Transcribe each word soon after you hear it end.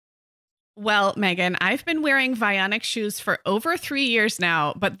Well, Megan, I've been wearing Vionic shoes for over 3 years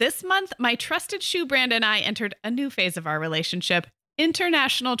now, but this month, my trusted shoe brand and I entered a new phase of our relationship,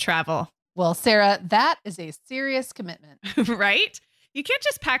 international travel. Well, Sarah, that is a serious commitment. Right? You can't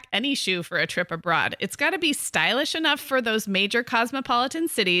just pack any shoe for a trip abroad. It's got to be stylish enough for those major cosmopolitan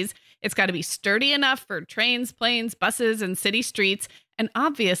cities. It's got to be sturdy enough for trains, planes, buses, and city streets. And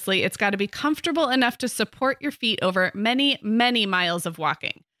obviously, it's got to be comfortable enough to support your feet over many, many miles of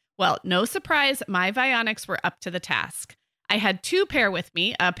walking. Well, no surprise, my Vionics were up to the task. I had two pair with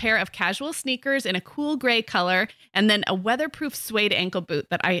me, a pair of casual sneakers in a cool gray color, and then a weatherproof suede ankle boot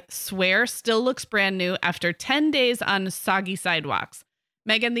that I swear still looks brand new after 10 days on soggy sidewalks.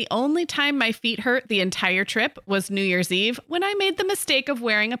 Megan, the only time my feet hurt the entire trip was New Year's Eve when I made the mistake of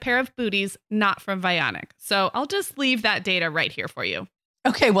wearing a pair of booties not from Vionic. So I'll just leave that data right here for you.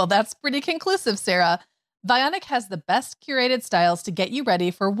 Okay, well, that's pretty conclusive, Sarah. Vionic has the best curated styles to get you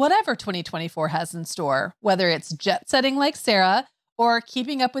ready for whatever 2024 has in store, whether it's jet setting like Sarah or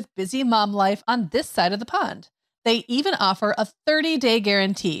keeping up with busy mom life on this side of the pond. They even offer a 30-day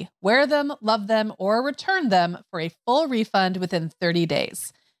guarantee. Wear them, love them, or return them for a full refund within 30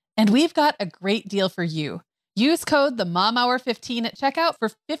 days. And we've got a great deal for you. Use code TheMomHour15 at checkout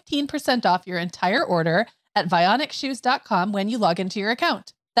for 15% off your entire order at VionicShoes.com when you log into your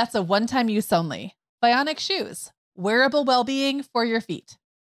account. That's a one-time use only. Vionic Shoes, wearable well-being for your feet.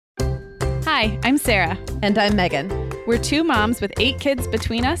 Hi, I'm Sarah. And I'm Megan. We're two moms with 8 kids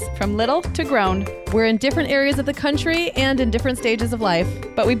between us, from little to grown. We're in different areas of the country and in different stages of life.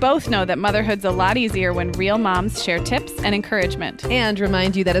 But we both know that motherhood's a lot easier when real moms share tips and encouragement. And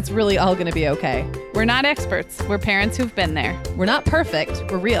remind you that it's really all going to be okay. We're not experts. We're parents who've been there. We're not perfect.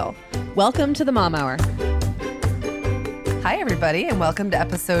 We're real. Welcome to the Mom Hour. Hi, everybody, and welcome to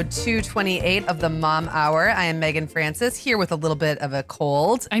episode 228 of the Mom Hour. I am Megan Francis, here with a little bit of a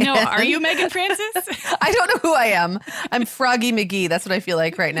cold. I know. Are you Megan Francis? I don't know who I am. I'm Froggy McGee. That's what I feel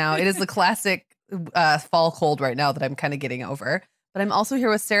like right now. It is the classic fall cold right now that I'm kind of getting over. But I'm also here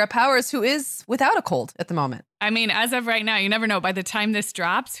with Sarah Powers, who is without a cold at the moment. I mean, as of right now, you never know. By the time this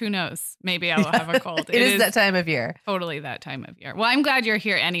drops, who knows? Maybe I will have a cold. It is that time of year. Totally that time of year. Well, I'm glad you're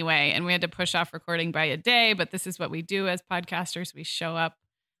here anyway. And we had to push off recording by a day, but this is what we do as podcasters. We show up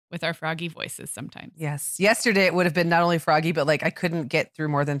with our froggy voices sometimes. Yes. Yesterday, it would have been not only froggy, but like I couldn't get through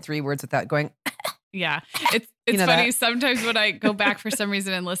more than 3 words without going. Yeah. It's funny. That? Sometimes when I go back for some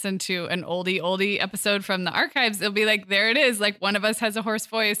reason and listen to an oldie episode from the archives, it'll be like, there it is. Like one of us has a hoarse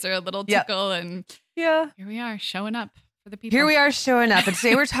voice or a little tickle. Yep. And here we are showing up for the people. Here we are showing up. And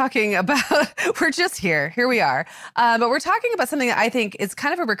today we're talking about, we're just here. Here we are. But we're talking about something that I think is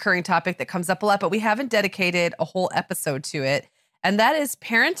kind of a recurring topic that comes up a lot, but we haven't dedicated a whole episode to it. And that is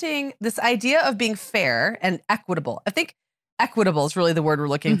parenting, this idea of being fair and equitable. I think equitable is really the word we're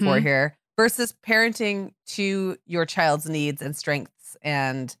looking for here. Versus parenting to your child's needs and strengths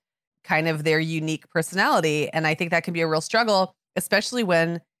and kind of their unique personality. And I think that can be a real struggle, especially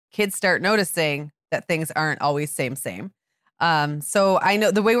when kids start noticing that things aren't always same. So I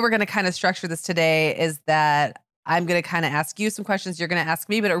know the way we're going to kind of structure this today is that I'm going to kind of ask you some questions. You're going to ask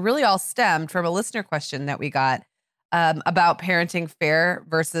me, but it really all stemmed from a listener question that we got about parenting fair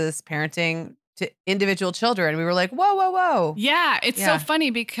versus parenting to individual children. And we were like, whoa. Yeah, it's so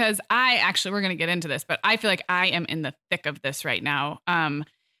funny because we're going to get into this, but I feel like I am in the thick of this right now,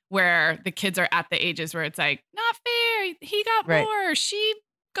 where the kids are at the ages where it's like, not fair. He got more. She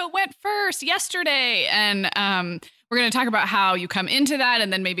went first yesterday. And we're going to talk about how you come into that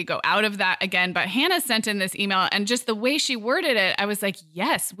and then maybe go out of that again. But Hannah sent in this email and just the way she worded it, I was like,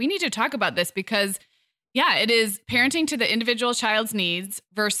 yes, we need to talk about this because yeah, it is parenting to the individual child's needs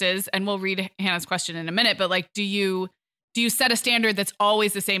versus, and we'll read Hannah's question in a minute, but like, do you set a standard that's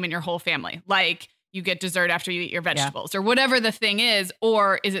always the same in your whole family? Like you get dessert after you eat your vegetables or whatever the thing is,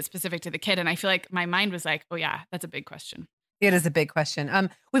 or is it specific to the kid? And I feel like my mind was like, oh yeah, that's a big question. It is a big question.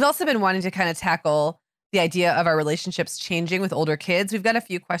 We've also been wanting to kind of tackle the idea of our relationships changing with older kids. We've got a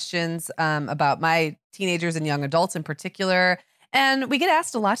few questions about my teenagers and young adults in particular. And we get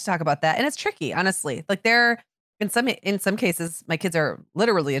asked a lot to talk about that. And it's tricky, honestly. Like in some cases, my kids are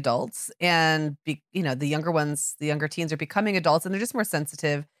literally adults and, the younger teens are becoming adults and they're just more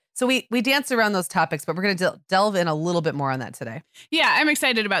sensitive. So we dance around those topics, but we're going to delve in a little bit more on that today. Yeah, I'm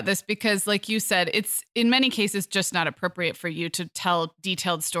excited about this because like you said, it's in many cases just not appropriate for you to tell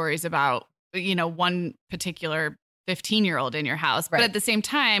detailed stories about, one particular 15-year-old in your house. Right. But at the same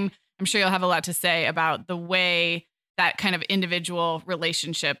time, I'm sure you'll have a lot to say about the way that kind of individual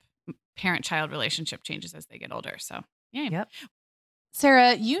relationship, parent-child relationship changes as they get older. So, yeah. Yep.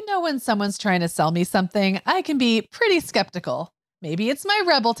 Sarah, when someone's trying to sell me something, I can be pretty skeptical. Maybe it's my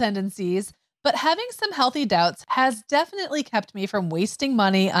rebel tendencies, but having some healthy doubts has definitely kept me from wasting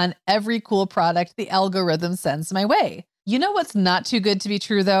money on every cool product the algorithm sends my way. You know what's not too good to be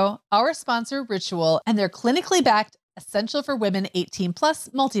true, though? Our sponsor, Ritual, and their clinically backed Essential for Women 18 Plus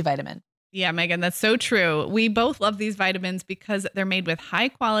multivitamin. Yeah, Megan, that's so true. We both love these vitamins because they're made with high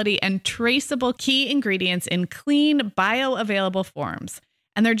quality and traceable key ingredients in clean, bioavailable forms.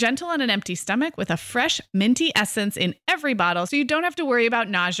 And they're gentle on an empty stomach with a fresh, minty essence in every bottle, so you don't have to worry about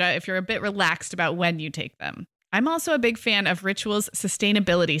nausea if you're a bit relaxed about when you take them. I'm also a big fan of Ritual's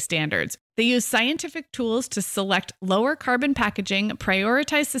sustainability standards. They use scientific tools to select lower carbon packaging,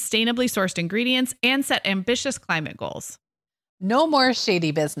 prioritize sustainably sourced ingredients, and set ambitious climate goals. No more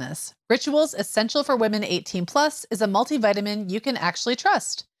shady business. Ritual's Essential for Women 18 Plus is a multivitamin you can actually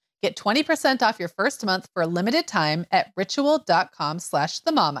trust. Get 20% off your first month for a limited time at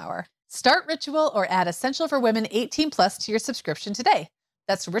ritual.com/themomhour. Start Ritual or add Essential for Women 18 Plus to your subscription today.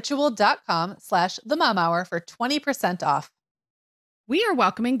 That's ritual.com/themomhour for 20% off. We are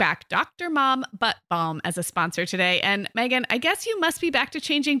welcoming back Dr. Mom Butt Balm as a sponsor today. And Megan, I guess you must be back to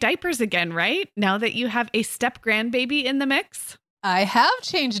changing diapers again, right? Now that you have a step grandbaby in the mix? I have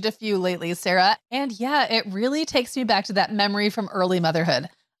changed a few lately, Sarah. And yeah, it really takes me back to that memory from early motherhood.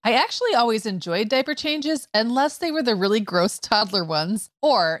 I actually always enjoyed diaper changes unless they were the really gross toddler ones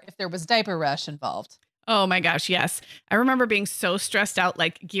or if there was diaper rash involved. Oh my gosh, yes. I remember being so stressed out,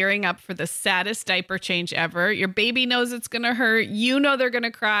 like gearing up for the saddest diaper change ever. Your baby knows it's going to hurt. You know they're going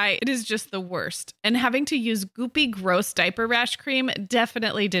to cry. It is just the worst. And having to use goopy, gross diaper rash cream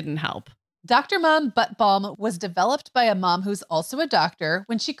definitely didn't help. Dr. Mom Butt Balm was developed by a mom who's also a doctor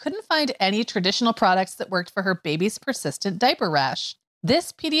when she couldn't find any traditional products that worked for her baby's persistent diaper rash.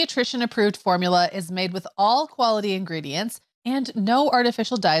 This pediatrician-approved formula is made with all quality ingredients and no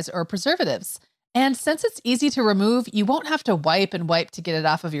artificial dyes or preservatives. And since it's easy to remove, you won't have to wipe and wipe to get it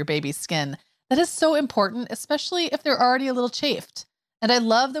off of your baby's skin. That is so important, especially if they're already a little chafed. And I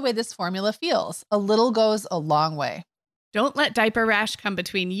love the way this formula feels. A little goes a long way. Don't let diaper rash come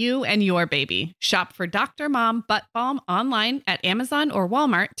between you and your baby. Shop for Dr. Mom Butt Balm online at Amazon or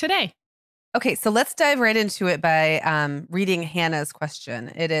Walmart today. Okay, so let's dive right into it by reading Hannah's question.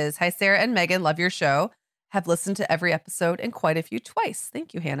 It is, hi, Sarah and Megan, love your show. Have listened to every episode and quite a few twice.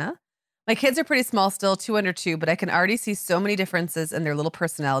 Thank you, Hannah. My kids are pretty small still, 2 under 2, but I can already see so many differences in their little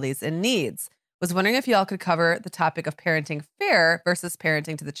personalities and needs. Was wondering if y'all could cover the topic of parenting fair versus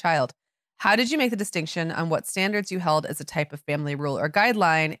parenting to the child. How did you make the distinction on what standards you held as a type of family rule or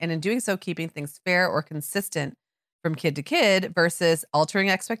guideline, and in doing so, keeping things fair or consistent from kid to kid versus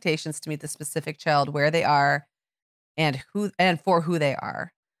altering expectations to meet the specific child where they are and for who they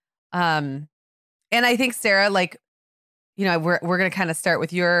are? And I think, Sarah, like, you know, we're going to kind of start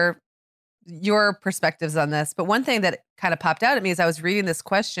with your perspectives on this. But one thing that kind of popped out at me as I was reading this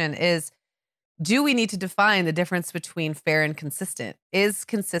question is, do we need to define the difference between fair and consistent? Is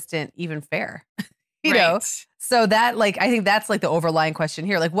consistent even fair? you know? So that, like, I think that's like the overlying question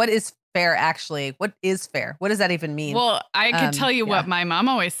here. Like, what is fair actually? What is fair? What does that even mean? Well, I could tell you what my mom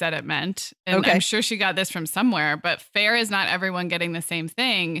always said it meant. And Okay. I'm sure she got this from somewhere, but fair is not everyone getting the same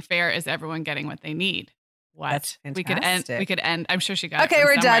thing. Fair is everyone getting what they need. What? That's We could end. I'm sure she got Okay, it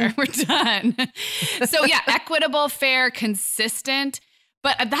from we're somewhere. done. We're done. So yeah, equitable, fair, consistent.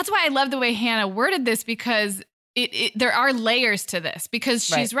 But that's why I love the way Hannah worded this, because there are layers to this, because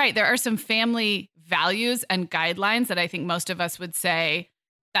she's right. There are some family values and guidelines that I think most of us would say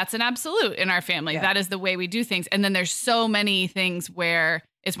that's an absolute in our family. Yeah. That is the way we do things. And then there's so many things where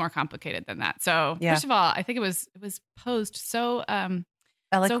it's more complicated than that. So first of all, I think it was posed so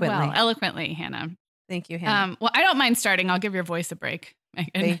eloquently, Hannah. Thank you, Hannah. Well, I don't mind starting. I'll give your voice a break,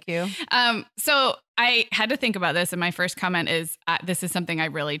 Megan. Thank you. So I had to think about this. And my first comment is, this is something I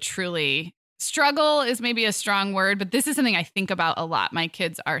really, truly struggle is maybe a strong word, but this is something I think about a lot. My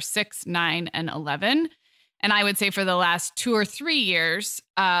kids are 6, 9, and 11. And I would say for the last 2 or 3 years,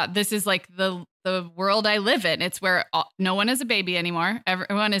 this is like the world I live in. It's where no one is a baby anymore.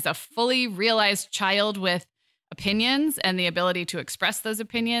 Everyone is a fully realized child with opinions and the ability to express those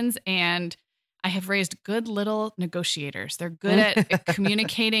opinions. And I have raised good little negotiators. They're good at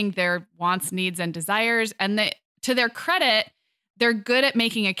communicating their wants, needs, and desires. And to their credit, they're good at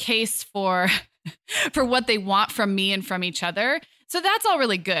making a case for what they want from me and from each other. So that's all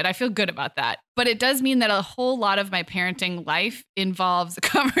really good. I feel good about that. But it does mean that a whole lot of my parenting life involves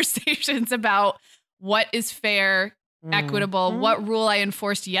conversations about what is fair, equitable, what rule I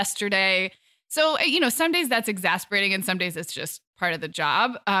enforced yesterday. So, some days that's exasperating and some days it's just part of the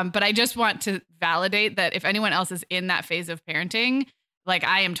job. But I just want to validate that if anyone else is in that phase of parenting, like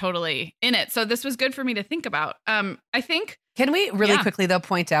I am totally in it. So this was good for me to think about. I think. Can we really quickly though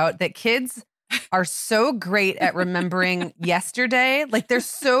point out that kids are so great at remembering yesterday. Like they're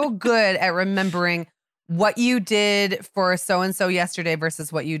so good at remembering what you did for so-and-so yesterday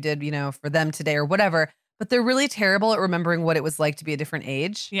versus what you did, for them today or whatever. But they're really terrible at remembering what it was like to be a different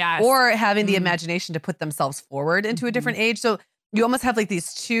age. Yes. Or having the imagination to put themselves forward into a different age. So you almost have like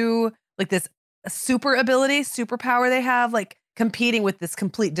these two, like this super ability, superpower they have, like competing with this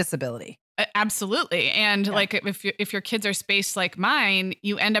complete disability. Absolutely. And like if your kids are spaced like mine,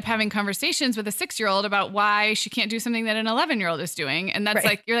 you end up having conversations with a 6-year-old about why she can't do something that an 11-year-old is doing. And that's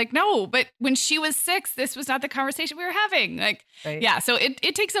like, you're like, no, but when she was 6, this was not the conversation we were having. Like, so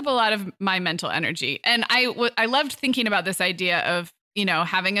it takes up a lot of my mental energy. And I loved thinking about this idea of,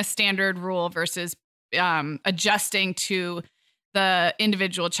 having a standard rule versus adjusting to the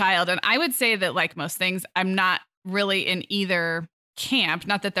individual child. And I would say that like most things, I'm not really in either camp.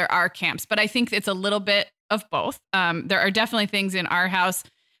 Not that there are camps, but I think it's a little bit of both. There are definitely things in our house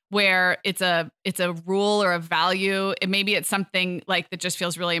where it's a rule or a value. And maybe it's something like that just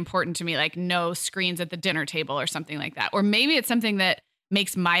feels really important to me, like no screens at the dinner table or something like that. Or maybe it's something that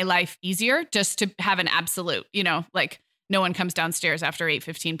makes my life easier just to have an absolute, like no one comes downstairs after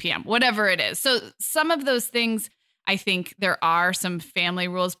 8:15 p.m., whatever it is. So some of those things, I think there are some family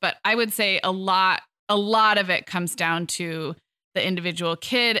rules, but I would say a lot of it comes down to the individual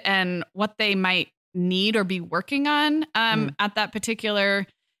kid and what they might need or be working on at that particular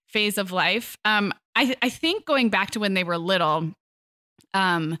phase of life. I think going back to when they were little,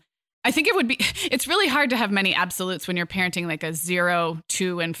 I think it's really hard to have many absolutes when you're parenting like a 0,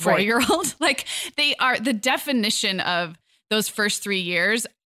 2, and 4-year-old. Like they are the definition of those first 3 years.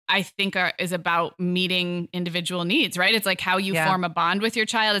 I think is about meeting individual needs, right? It's like how you form a bond with your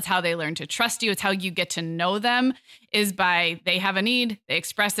child. It's how they learn to trust you. It's how you get to know them is by they have a need, they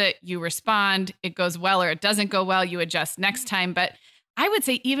express it, you respond, it goes well or it doesn't go well, you adjust next time. But I would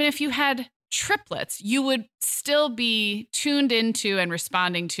say even if you had triplets, you would still be tuned into and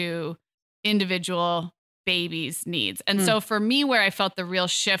responding to individual babies' needs. And so for me, where I felt the real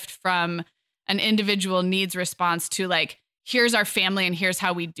shift from an individual needs response to like, here's our family and here's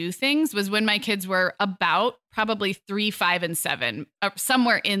how we do things was when my kids were about probably 3, 5, and 7,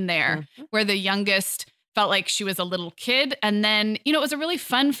 somewhere in there where the youngest felt like she was a little kid. And then, it was a really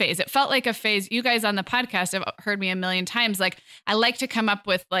fun phase. It felt like a phase. You guys on the podcast have heard me a million times. Like I like to come up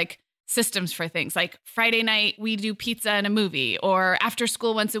with like systems for things like Friday night, we do pizza and a movie, or after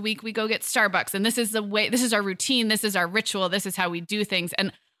school once a week, we go get Starbucks. And this is the way, this is our routine. This is our ritual. This is how we do things.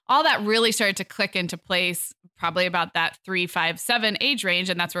 And all that really started to click into place probably about that 3, 5, 7 age range.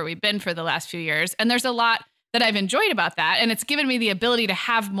 And that's where we've been for the last few years. And there's a lot that I've enjoyed about that. And it's given me the ability to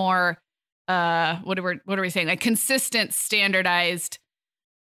have more, what are we saying? Like consistent, standardized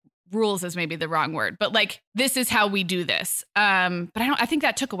rules is maybe the wrong word, but like, this is how we do this. But I think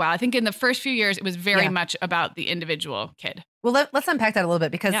that took a while. I think in the first few years, it was very much about the individual kid. Well, let's unpack that a little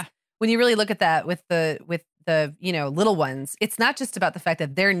bit because when you really look at that with the little ones, it's not just about the fact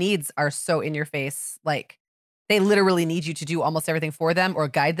that their needs are so in your face. Like they literally need you to do almost everything for them or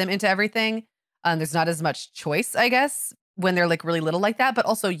guide them into everything. There's not as much choice, I guess, when they're like really little like that, but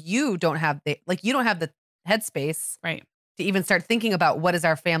also you don't have the headspace to even start thinking about what is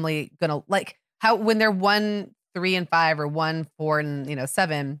our family going to like, how, when they're 1, 3, and 5 or 1, 4, and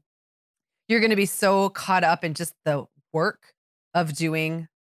 7, you're going to be so caught up in just the work of doing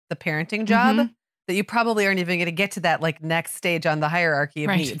the parenting job that you probably aren't even going to get to that like next stage on the hierarchy of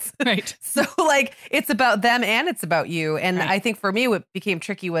needs. Right. So like it's about them and it's about you. And I think for me, what became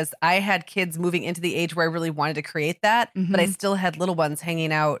tricky was I had kids moving into the age where I really wanted to create that, but I still had little ones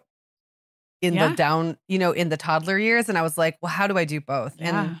hanging out in the down, in the toddler years. And I was like, well, how do I do both?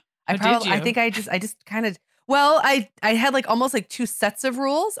 And I think I just kind of, I had like almost like 2 sets of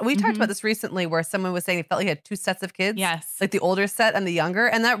rules. We talked about this recently where someone was saying they felt like he had 2 sets of kids. Yes. Like the older set and the younger.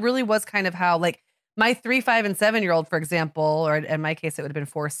 And that really was kind of how like my 3, 5, and 7-year-old, for example, or in my case, it would have been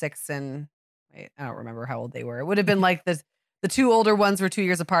 4, 6, and I don't remember how old they were. It would have been like the 2 older ones were 2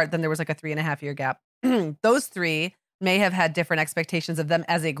 years apart. Then there was like a 3.5-year gap. Those 3 may have had different expectations of them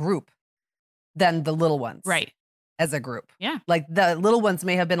as a group than the little ones. Right. As a group. Yeah. Like the little ones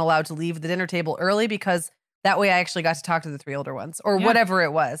may have been allowed to leave the dinner table early because that way I actually got to talk to the 3 older ones or whatever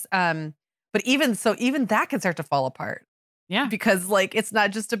it was. But even that can start to fall apart. Yeah. Because like, it's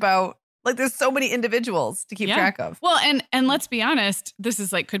not just about like, there's so many individuals to keep track of. Well, and let's be honest, this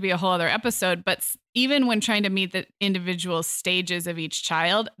is like, could be a whole other episode, but even when trying to meet the individual stages of each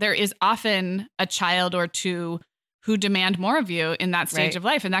child, there is often a child or 2 who demand more of you in that stage of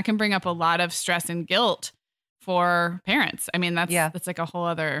life. And that can bring up a lot of stress and guilt for parents. I mean, that's like a whole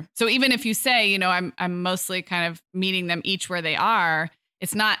other. So even if you say, you know, I'm mostly kind of meeting them each where they are,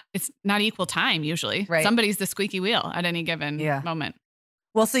 it's not equal time usually. Right. Somebody's the squeaky wheel at any given moment.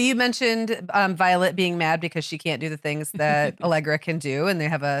 Well, so you mentioned Violet being mad because she can't do the things that Allegra can do, and they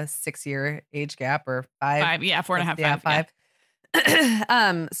have a 6-year age gap or 5. 5, 4.5, yeah, 5.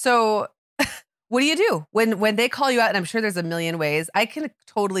 5. So what do you do when they call you out? And I'm sure there's a million ways. I can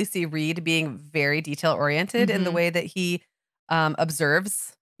totally see Reed being very detail oriented in the way that he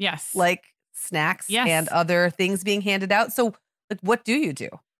observes, like snacks and other things being handed out. So, like, what do you do?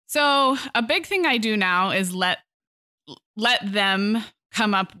 So a big thing I do now is let them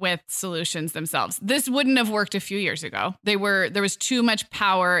come up with solutions themselves. This wouldn't have worked a few years ago. There was too much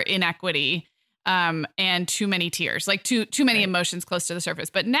power inequity and too many tears, like too many emotions close to the surface.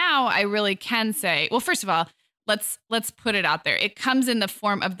 But now I really can say, well, first of all, let's put it out there. It comes in the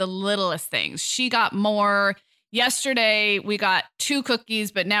form of the littlest things. She got more. Yesterday we got 2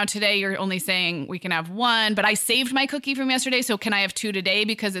 cookies, but now today you're only saying we can have 1, but I saved my cookie from yesterday. So can I have 2 today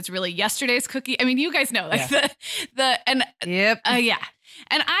because it's really yesterday's cookie? I mean, you guys know, like And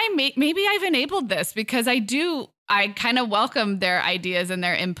maybe I've enabled this because I kind of welcome their ideas and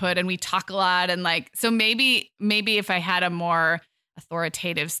their input, and we talk a lot. And like, so maybe if I had a more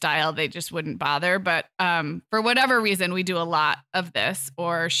authoritative style, they just wouldn't bother. But for whatever reason, we do a lot of this,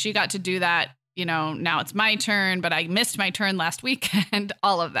 or she got to do that. You know, now it's my turn, but I missed my turn last weekend,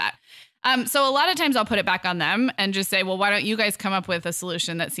 all of that. So a lot of times I'll put it back on them and just say, well, why don't you guys come up with a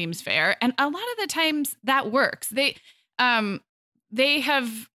solution that seems fair? And a lot of the times that works. They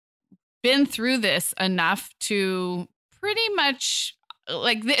have been through this enough to pretty much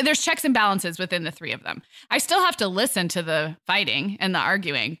like there's checks and balances within the 3 of them. I still have to listen to the fighting and the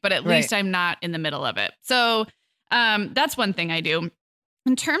arguing, but at least I'm not in the middle of it. So that's one thing I do.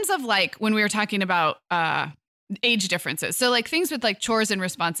 In terms of like when we were talking about age differences. So like things with like chores and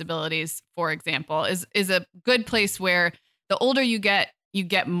responsibilities, for example, is a good place where the older you get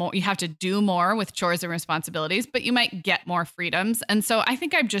more, you have to do more with chores and responsibilities, but you might get more freedoms. And so I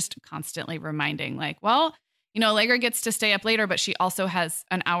think I'm just constantly reminding like, well, you know, Allegra gets to stay up later, but she also has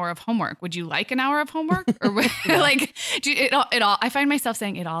an hour of homework. Would you like an hour of homework? Or like it all, I find myself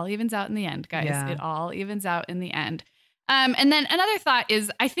saying it all evens out in the end, guys. Yeah. It all evens out in the end. And then another thought is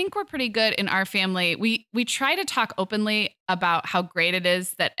I think we're pretty good in our family. We try to talk openly about how great it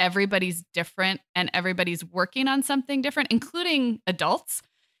is that everybody's different and everybody's working on something different, including adults.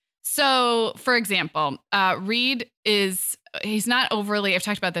 So, for example, Reed he's not overly, I've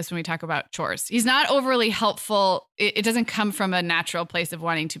talked about this when we talk about chores. He's not overly helpful. It doesn't come from a natural place of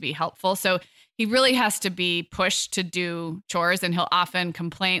wanting to be helpful. So he really has to be pushed to do chores, and he'll often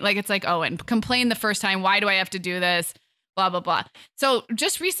complain. Like, it's like, oh, and complain the first time. Why do I have to do this? Blah, blah, blah. So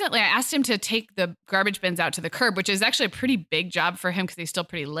just recently I asked him to take the garbage bins out to the curb, which is actually a pretty big job for him because he's still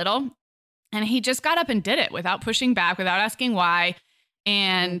pretty little. And he just got up and did it without pushing back, without asking why.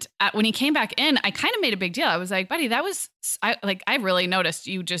 And when he came back in, I kind of made a big deal. I was like, buddy, I really noticed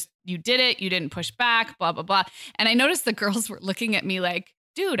you did it. You didn't push back, blah, blah, blah. And I noticed the girls were looking at me like,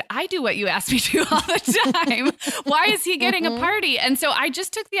 dude, I do what you asked me to all the time. Why is he getting a party? And so I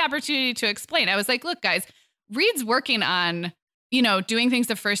just took the opportunity to explain. I was like, look, guys, Reed's working on, you know, doing things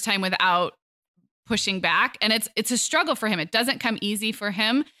the first time without pushing back. And it's a struggle for him. It doesn't come easy for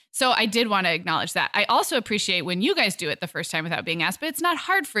him. So I did want to acknowledge that. I also appreciate when you guys do it the first time without being asked, but it's not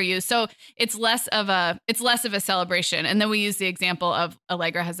hard for you. So it's less of a celebration. And then we use the example of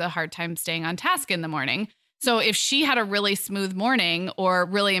Allegra has a hard time staying on task in the morning. So if she had a really smooth morning or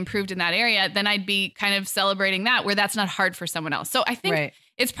really improved in that area, then I'd be kind of celebrating that, where that's not hard for someone else. So I think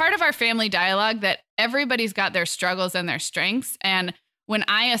it's part of our family dialogue that everybody's got their struggles and their strengths. And when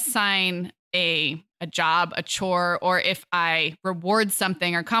I assign a job, a chore, or if I reward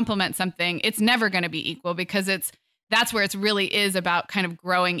something or compliment something, it's never going to be equal, because that's where it really is about kind of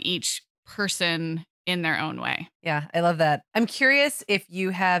growing each person in their own way. Yeah, I love that. I'm curious if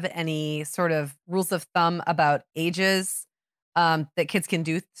you have any sort of rules of thumb about ages that kids can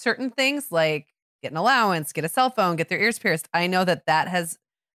do certain things, like get an allowance, get a cell phone, get their ears pierced. I know that has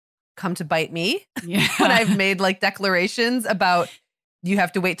come to bite me when I've made like declarations about you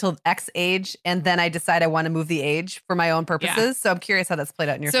have to wait till X age, and then I decide I want to move the age for my own purposes. Yeah. So I'm curious how that's played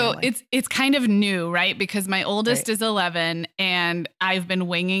out in your family. So it's kind of new, right? Because my oldest is 11, and I've been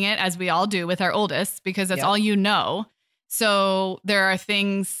winging it, as we all do with our oldest, because that's all you know. So there are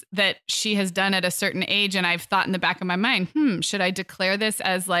things that she has done at a certain age, and I've thought in the back of my mind, should I declare this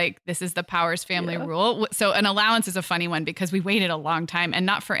as like, this is the Powers family rule? So an allowance is a funny one because we waited a long time, and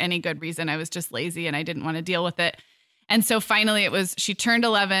not for any good reason. I was just lazy and I didn't want to deal with it. And so finally she turned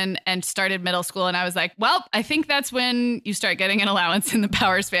 11 and started middle school. And I was like, well, I think that's when you start getting an allowance in the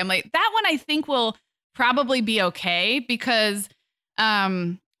Powers family. That one I think will probably be okay because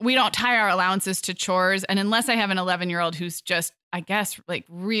we don't tie our allowances to chores. And unless I have an 11-year-old who's just, I guess, like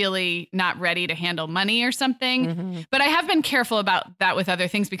really not ready to handle money or something. Mm-hmm. But I have been careful about that with other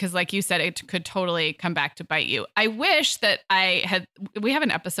things because like you said, it could totally come back to bite you. I wish that we have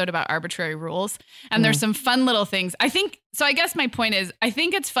an episode about arbitrary rules and there's some fun little things. I guess my point is, I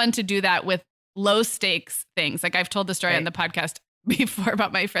think it's fun to do that with low stakes things. Like I've told the story on the podcast before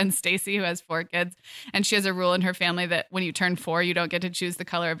about my friend Stacy, who has 4 kids, and she has a rule in her family that when you turn 4, you don't get to choose the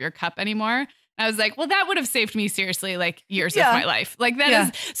color of your cup anymore. And I was like, well, that would have saved me seriously like years of my life. Like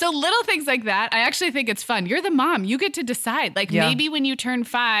that is so little things like that. I actually think it's fun. You're the mom. You get to decide. Like maybe when you turn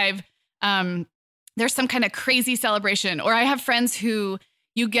 5, there's some kind of crazy celebration. Or I have friends who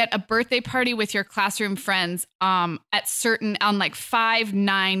you get a birthday party with your classroom friends on like 5,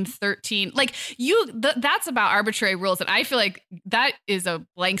 9, 13. Like that's about arbitrary rules. And I feel like that is a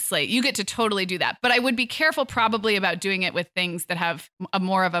blank slate. You get to totally do that. But I would be careful probably about doing it with things that have a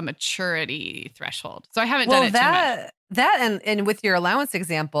more of a maturity threshold. So I haven't done it too much. That and with your allowance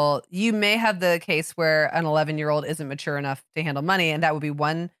example, you may have the case where an 11-year-old isn't mature enough to handle money. And that would be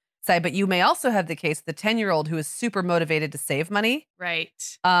one side, but you may also have the case, the 10-year-old who is super motivated to save money.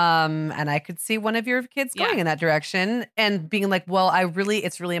 Right. And I could see one of your kids going in that direction and being like, well,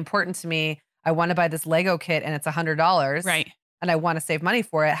 it's really important to me. I want to buy this Lego kit and it's $100. Right. And I want to save money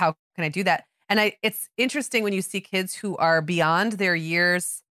for it. How can I do that? And it's interesting when you see kids who are beyond their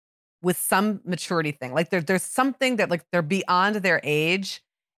years with some maturity thing. Like there's something that like they're beyond their age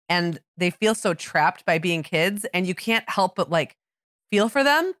and they feel so trapped by being kids and you can't help but like feel for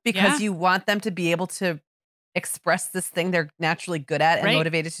them because you want them to be able to express this thing they're naturally good at and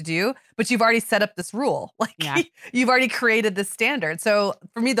motivated to do. But you've already set up this rule. Like you've already created this standard. So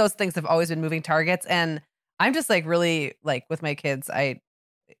for me, those things have always been moving targets. And I'm just like really like with my kids,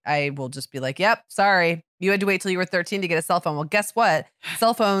 I will just be like, yep, sorry. You had to wait till you were 13 to get a cell phone. Well, guess what?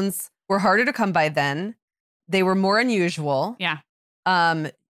 Cell phones were harder to come by then. They were more unusual. Yeah.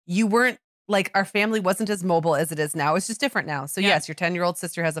 You weren't like our family wasn't as mobile as it is now. It's just different now. So yes, your 10-year-old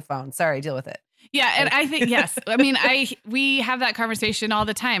sister has a phone. Sorry, deal with it. Yeah. And I think, yes, I mean, we have that conversation all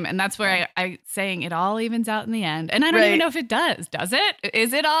the time. And that's where I saying it all evens out in the end. And I don't even know if it does. Does it?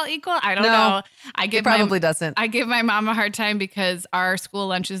 Is it all equal? I don't know. It probably doesn't. I give my mom a hard time because our school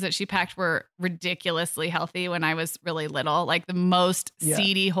lunches that she packed were ridiculously healthy when I was really little, like the most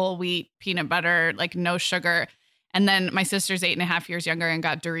seedy whole wheat peanut butter, like no sugar. And then my sister's 8.5 years younger and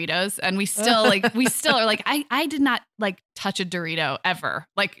got Doritos. And we still are like, I did not like touch a Dorito ever,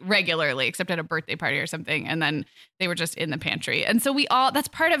 like regularly, except at a birthday party or something. And then they were just in the pantry. And so that's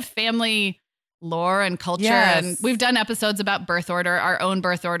part of family lore and culture. Yes. And we've done episodes about birth order, our own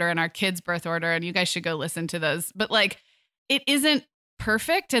birth order and our kids' birth order. And you guys should go listen to those. But like, it isn't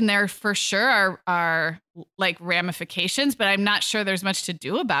perfect. And there for sure are like ramifications, but I'm not sure there's much to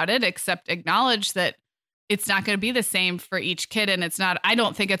do about it except acknowledge that it's not going to be the same for each kid. And I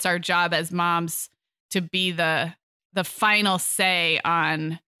don't think it's our job as moms to be the final say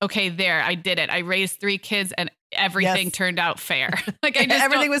on, okay, there, I did it. I raised 3 kids and everything turned out fair. Like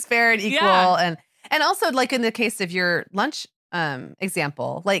everything was fair and equal. Yeah. And also like in the case of your lunch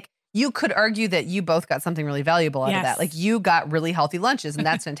example, like you could argue that you both got something really valuable out of that. Like you got really healthy lunches and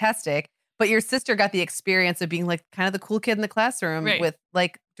that's fantastic. But your sister got the experience of being like kind of the cool kid in the classroom with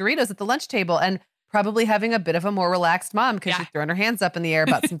like Doritos at the lunch table and probably having a bit of a more relaxed mom because she's throwing her hands up in the air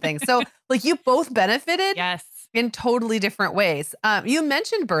about some things. So like you both benefited in totally different ways. You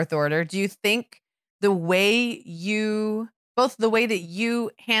mentioned birth order. Do you think the way that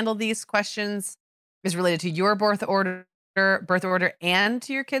you handle these questions is related to your birth order and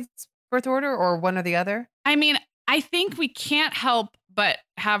to your kids' birth order or one or the other? I mean, I think we can't help but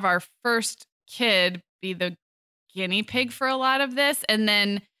have our first kid be the guinea pig for a lot of this. And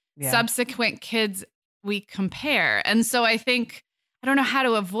then subsequent kids we compare. And so I don't know how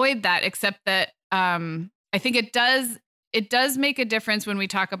to avoid that, except that I think it does make a difference when we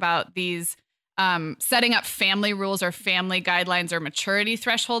talk about these setting up family rules or family guidelines or maturity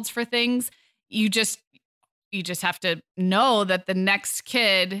thresholds for things. You just have to know that the next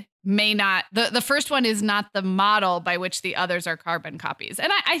kid may not, the first one is not the model by which the others are carbon copies.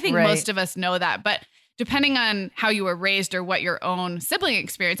 And I think most of us know that, but depending on how you were raised or what your own sibling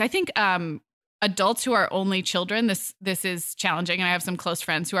experience, I think adults who are only children, this is challenging. And I have some close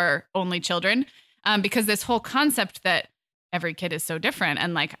friends who are only children because this whole concept that every kid is so different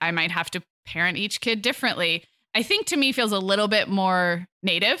and like I might have to parent each kid differently. I think to me feels a little bit more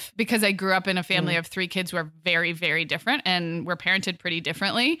native because I grew up in a family of 3 kids who are very, very different and were parented pretty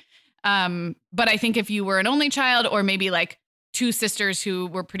differently. But I think if you were an only child or maybe like 2 sisters who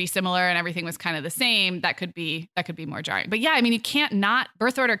were pretty similar and everything was kind of the same, that could be more jarring. But yeah, I mean,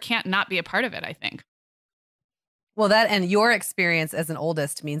 birth order can't not be a part of it, I think. Well, that and your experience as an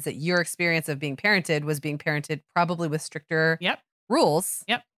oldest means that your experience of being parented was being parented probably with stricter rules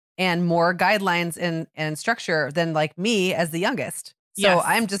and more guidelines and structure than like me as the youngest. So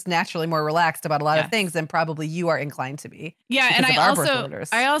I'm just naturally more relaxed about a lot of things than probably you are inclined to be. Yeah, and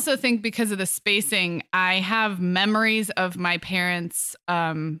I also think because of the spacing, I have memories of my parents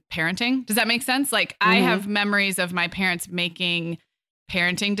parenting. Does that make sense? Like I have memories of my parents making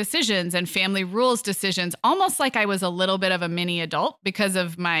parenting decisions and family rules decisions, almost like I was a little bit of a mini adult because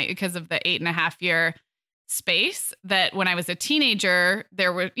of the 8.5-year space that when I was a teenager,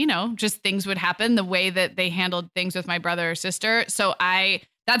 there were, just things would happen the way that they handled things with my brother or sister. So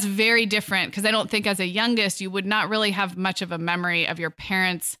that's very different because I don't think as a youngest, you would not really have much of a memory of your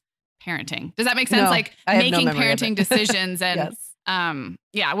parents parenting. Does that make sense? No, like making parenting decisions and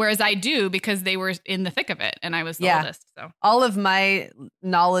whereas I do because they were in the thick of it and I was the oldest. So all of my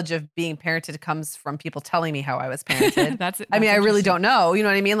knowledge of being parented comes from people telling me how I was parented. that's I mean, I really don't know. You know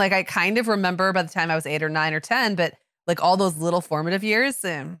what I mean? Like I kind of remember by the time I was 8 or 9 or 10, but like all those little formative years,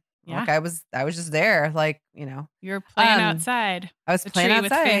 like I was just there. Like, you're playing outside. I was playing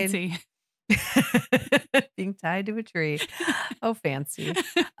outside. With fancy. Being tied to a tree. Oh, fancy.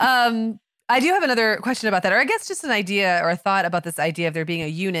 I do have another question about that, or I guess just an idea or a thought about this idea of there being a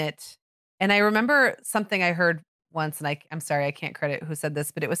unit. And I remember something I heard once, and I'm sorry, I can't credit who said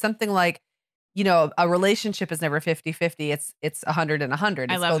this, but it was something like, a relationship is never 50-50. It's 100 and 100.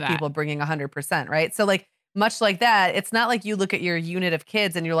 It's both people bringing 100%, right? So like, much like that, it's not like you look at your unit of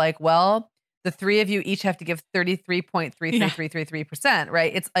kids and you're like, well, the 3 of you each have to give 33.33333%,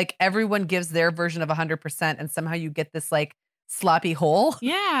 right? It's like everyone gives their version of 100% and somehow you get this like sloppy whole.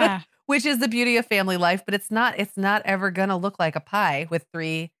 Yeah. Which is the beauty of family life, but it's not ever going to look like a pie with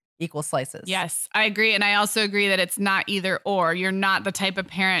 3 equal slices. Yes, I agree. And I also agree that it's not either or. You're not the type of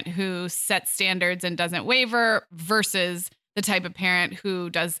parent who sets standards and doesn't waver versus the type of parent who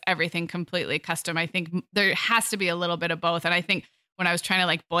does everything completely custom. I think there has to be a little bit of both. And I think when I was trying to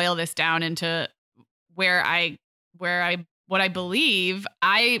like boil this down into what I believe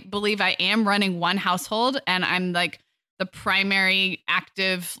I am running one household and I'm like the primary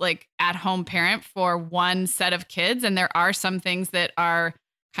active, like at home parent for one set of kids. And there are some things that are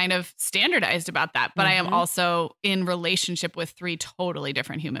kind of standardized about that, but I am also in relationship with 3 totally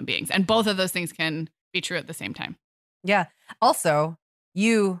different human beings. And both of those things can be true at the same time. Yeah. Also,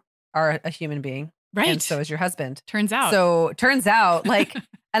 you are a human being. Right. And so is your husband. Turns out like,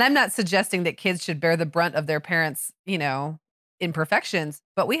 and I'm not suggesting that kids should bear the brunt of their parents, imperfections,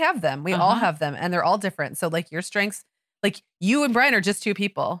 but we have them. We all have them and they're all different. So like your strengths, like you and Brian are just 2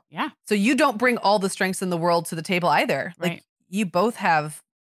 people. Yeah. So you don't bring all the strengths in the world to the table either. Right. Like you both have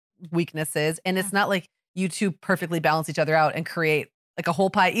weaknesses and it's not like you 2 perfectly balance each other out and create like a whole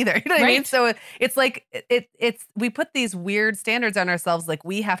pie either. You know what I mean? So it's like, we put these weird standards on ourselves. Like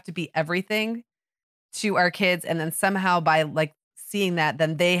we have to be everything to our kids. And then somehow by like seeing that,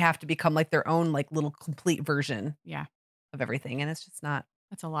 then they have to become like their own, like little complete version of everything. And it's just not.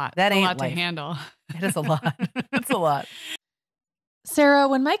 That's a lot. That ain't a lot life. to handle. It is a lot. It's a lot. Sarah,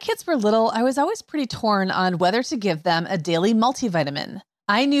 when my kids were little, I was always pretty torn on whether to give them a daily multivitamin.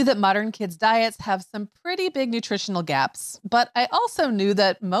 I knew that modern kids' diets have some pretty big nutritional gaps, but I also knew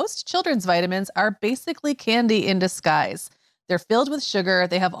that most children's vitamins are basically candy in disguise. They're filled with sugar,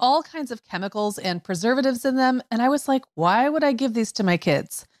 they have all kinds of chemicals and preservatives in them, and I was like, why would I give these to my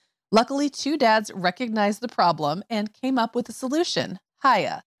kids? Luckily, 2 dads recognized the problem and came up with a solution.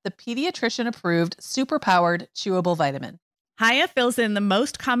 Hiya, the pediatrician-approved, super-powered, chewable vitamin. Hiya fills in the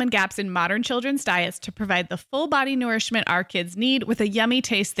most common gaps in modern children's diets to provide the full body nourishment our kids need with a yummy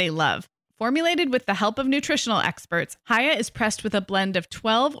taste they love. Formulated with the help of nutritional experts, Hiya is pressed with a blend of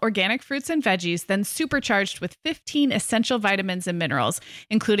 12 organic fruits and veggies, then supercharged with 15 essential vitamins and minerals,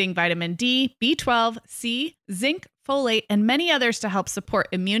 including vitamin D, B12, C, zinc, folate, and many others to help support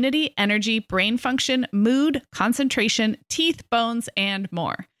immunity, energy, brain function, mood, concentration, teeth, bones, and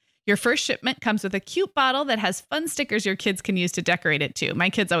more. Your first shipment comes with a cute bottle that has fun stickers your kids can use to decorate it too. My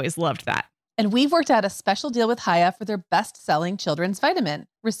kids always loved that. And we've worked out a special deal with Hiya for their best-selling children's vitamin.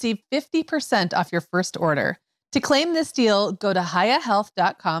 Receive 50% off your first order. To claim this deal, go to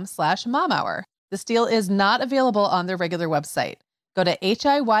hiyahealth.com/momhour. This deal is not available on their regular website. Go to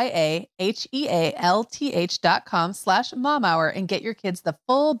HIYAHEALTH.com/momhour and get your kids the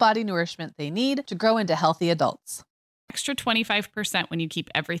full body nourishment they need to grow into healthy adults. Extra 25% when you keep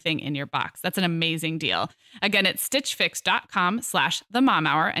everything in your box. That's an amazing deal. Again, it's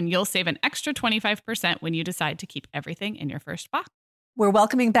stitchfix.com/themomhour, and you'll save an extra 25% when you decide to keep everything in your first box. We're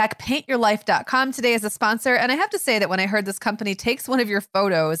welcoming back paintyourlife.com today as a sponsor. And I have to say that when I heard this company takes one of your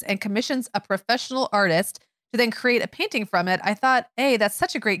photos and commissions a professional artist to then create a painting from it, I thought, A, that's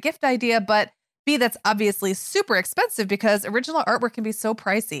such a great gift idea, but B, that's obviously super expensive because original artwork can be so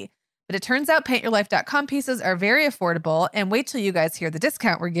pricey. But it turns out paintyourlife.com pieces are very affordable, and wait till you guys hear the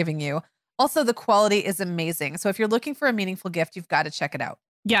discount we're giving you. Also, the quality is amazing. So if you're looking for a meaningful gift, you've got to check it out.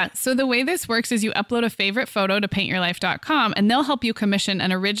 Yeah. So the way this works is you upload a favorite photo to paintyourlife.com, and they'll help you commission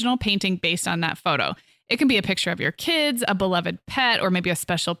an original painting based on that photo. It can be a picture of your kids, a beloved pet, or maybe a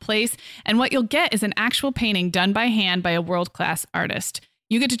special place. And what you'll get is an actual painting done by hand by a world-class artist.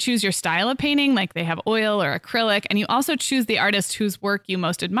 You get to choose your style of painting, like they have oil or acrylic, and you also choose the artist whose work you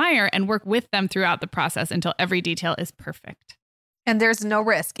most admire and work with them throughout the process until every detail is perfect. And there's no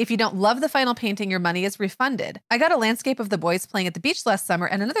risk. If you don't love the final painting, your money is refunded. I got a landscape of the boys playing at the beach last summer,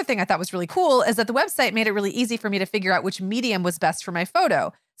 and another thing I thought was really cool is that the website made it really easy for me to figure out which medium was best for my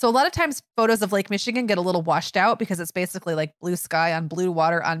photo. So a lot of times photos of Lake Michigan get a little washed out because it's basically like blue sky on blue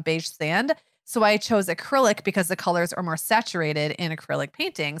water on beige sand. So I chose acrylic because the colors are more saturated in acrylic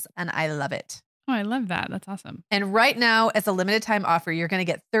paintings, and I love it. Oh, I love that. That's awesome. And right now, as a limited time offer, you're going to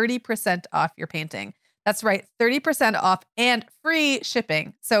get 30% off your painting. That's right, 30% off and free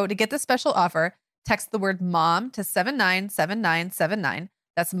shipping. So to get this special offer, text the word MOM to 797979.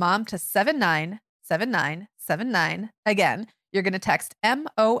 That's MOM to 797979. Again, you're going to text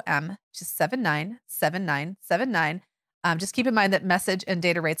MOM to 797979. Just keep in mind that message and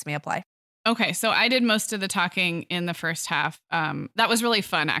data rates may apply. Okay, so I did most of the talking in the first half. That was really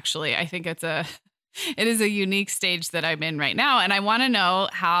fun, actually. I think it is a unique stage that I'm in right now, and I want to know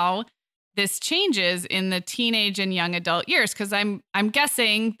how this changes in the teenage and young adult years, because I'm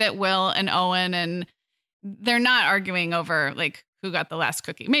guessing that Will and Owen, and they're not arguing over like who got the last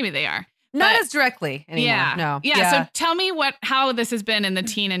cookie. Maybe they are. Not as directly anymore. Yeah. No. Yeah. So tell me how this has been in the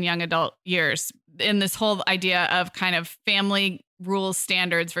teen and young adult years in this whole idea of kind of family rules,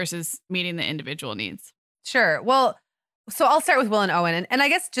 standards versus meeting the individual needs. Sure. Well, so I'll start with Will and Owen. And I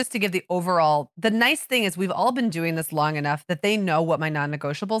guess just to give the nice thing is we've all been doing this long enough that they know what my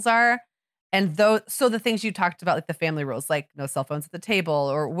non-negotiables are. And so the things you talked about, like the family rules, like no cell phones at the table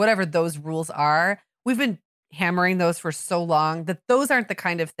or whatever those rules are, we've been hammering those for so long that those aren't the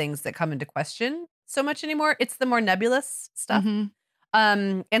kind of things that come into question so much anymore. It's the more nebulous stuff. Mm-hmm.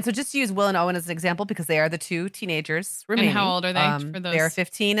 And so just to use Will and Owen as an example, because they are the two teenagers remaining. And how old are they for those? They are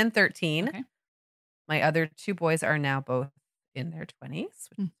 15 and 13. Okay. My other two boys are now both in their 20s,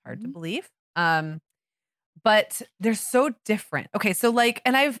 which is hard to believe. But they're so different. Okay, so like,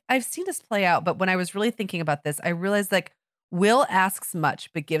 and I've seen this play out, but when I was really thinking about this, I realized like Will asks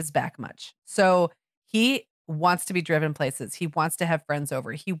much but gives back much. So he wants to be driven places. He wants to have friends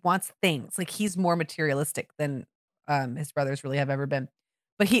over. He wants things. Like he's more materialistic than his brothers really have ever been.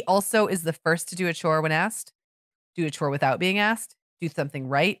 But he also is the first to do a chore when asked, do a chore without being asked, do something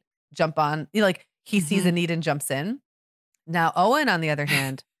right, jump on. Like he sees a need and jumps in. Now Owen, on the other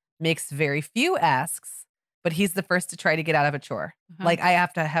hand, makes very few asks, but he's the first to try to get out of a chore. Like I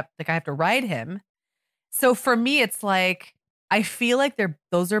have to ride him. So for me, it's like, I feel like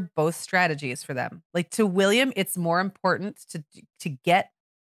those are both strategies for them. Like to William, it's more important to get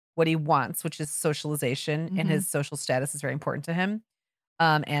what he wants, which is socialization, and his social status is very important to him.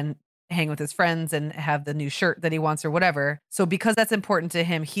 And hang with his friends and have the new shirt that he wants or whatever. So because that's important to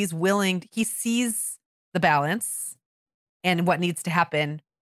him, he sees the balance and what needs to happen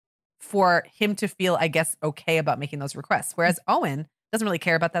for him to feel, I guess, okay about making those requests. Whereas Owen doesn't really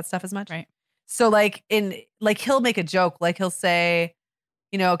care about that stuff as much. Right. So like he'll make a joke, like he'll say,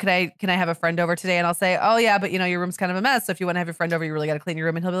 you know, can I have a friend over today? And I'll say, oh yeah, but you know, your room's kind of a mess. So if you want to have your friend over, you really got to clean your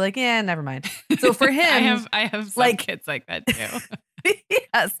room. And he'll be like, yeah, never mind. So for him, I have some kids like that too.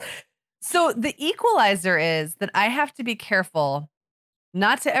 Yes. So the equalizer is that I have to be careful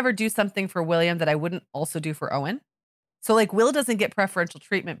not to ever do something for William that I wouldn't also do for Owen. So like Will doesn't get preferential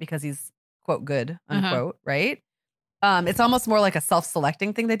treatment because he's quote good, unquote, right? It's almost more like a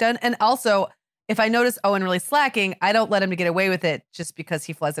self-selecting thing they've done. And also, if I notice Owen really slacking, I don't let him to get away with it just because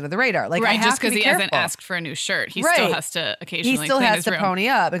he flies under the radar. Like right, I have just because he careful. hasn't asked for a new shirt, he still has to occasionally. He still clean has his to room. pony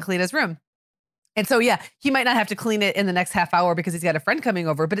up and clean his room. And so yeah, he might not have to clean it in the next half hour because he's got a friend coming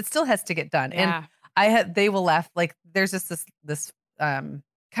over, but it still has to get done. Yeah. And they will laugh. Like there's just this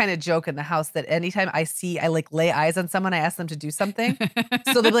kind of joke in the house that anytime I like lay eyes on someone, I ask them to do something.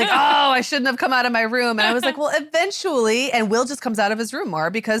 So they'll be like, oh, I shouldn't have come out of my room. And I was like, well, eventually, and Will just comes out of his room more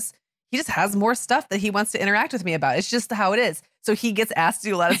because he just has more stuff that he wants to interact with me about. It's just how it is. So he gets asked to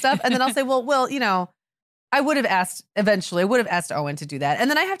do a lot of stuff. And then I'll say, well, Will, I would have asked Owen to do that. And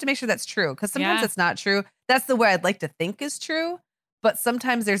then I have to make sure that's true because sometimes it's not true. That's the way I'd like to think is true. But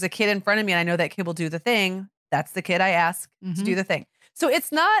sometimes there's a kid in front of me and I know that kid will do the thing. That's the kid I ask to do the thing. So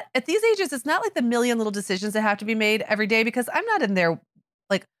it's not, at these ages, it's not like the million little decisions that have to be made every day because I'm not in there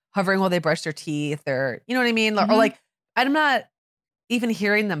like hovering while they brush their teeth or, you know what I mean? Or like, I'm not even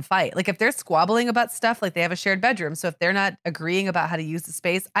hearing them fight. Like if they're squabbling about stuff, like they have a shared bedroom. So if they're not agreeing about how to use the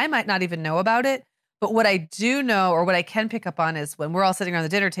space, I might not even know about it. But what I do know, or what I can pick up on is when we're all sitting around the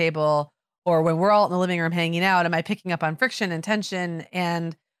dinner table or when we're all in the living room hanging out, am I picking up on friction and tension?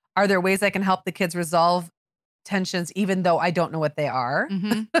 And are there ways I can help the kids resolve tensions, even though I don't know what they are?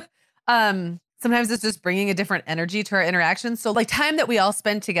 Sometimes it's just bringing a different energy to our interactions. So like time that we all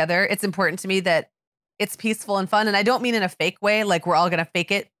spend together, it's important to me that it's peaceful and fun. And I don't mean in a fake way, like we're all going to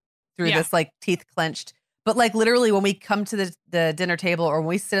fake it through this like teeth clenched, but like literally when we come to the dinner table or when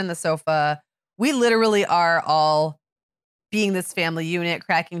we sit on the sofa, we literally are all being this family unit,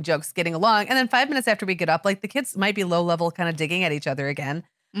 cracking jokes, getting along. And then 5 minutes after we get up, like the kids might be low level kind of digging at each other again.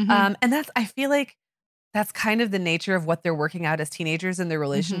 And I feel like that's kind of the nature of what they're working out as teenagers in their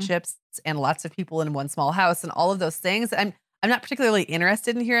relationships and lots of people in one small house and all of those things. I'm not particularly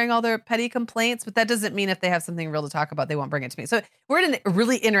interested in hearing all their petty complaints, but that doesn't mean if they have something real to talk about, they won't bring it to me. So we're in a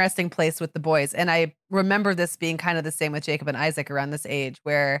really interesting place with the boys. And I remember this being kind of the same with Jacob and Isaac around this age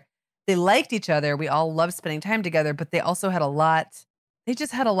where they liked each other. We all loved spending time together, but they also had they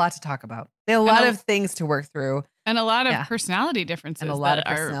just had a lot to talk about. They had a lot of things to work through. And a lot of personality differences. And a lot of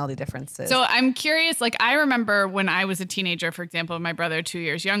personality differences. So I'm curious, like I remember when I was a teenager, for example, my brother 2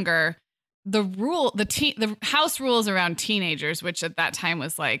 years younger, the house rules around teenagers, which at that time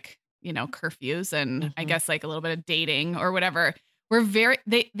was like, curfews and I guess like a little bit of dating or whatever, were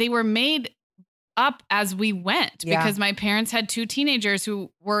they were made up as we went because my parents had two teenagers who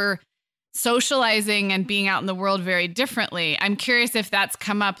were socializing and being out in the world very differently. I'm curious if that's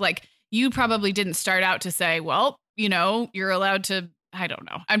come up. Like you probably didn't start out to say, well, you're allowed to, I don't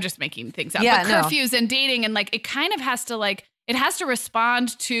know. I'm just making things up. But curfews and dating and like, it kind of has to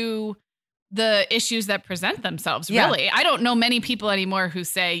respond to the issues that present themselves. Really. I don't know many people anymore who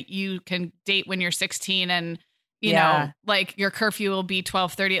say you can date when you're 16 and you know, like your curfew will be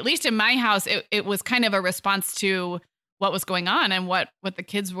 12:30. At least in my house, it was kind of a response to what was going on and what the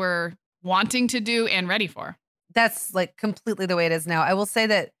kids were wanting to do and ready for. That's like completely the way it is now. I will say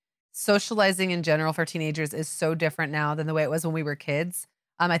that socializing in general for teenagers is so different now than the way it was when we were kids.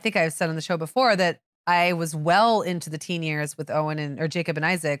 I think I've said on the show before that I was well into the teen years with Owen or Jacob and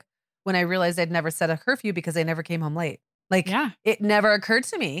Isaac when I realized I'd never set a curfew because they never came home late. Like it never occurred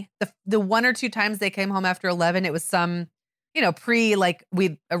to me. The one or two times they came home after 11, it was some, like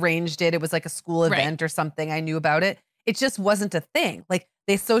we'd arranged it. It was like a school event or something. I knew about it. It just wasn't a thing. Like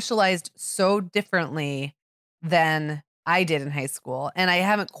they socialized so differently than I did in high school. And I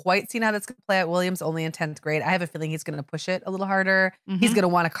haven't quite seen how that's going to play out. William's only in 10th grade. I have a feeling he's going to push it a little harder. He's going to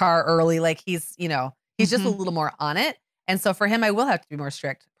want a car early. Like he's just a little more on it. And so for him, I will have to be more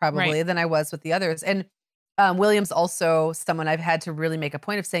strict probably than I was with the others. And William's also someone I've had to really make a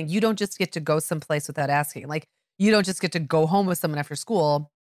point of saying, you don't just get to go someplace without asking. Like you don't just get to go home with someone after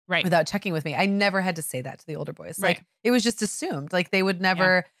school without checking with me. I never had to say that to the older boys. Like it was just assumed like they would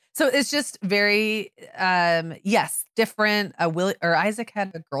never. So it's just very, different. Isaac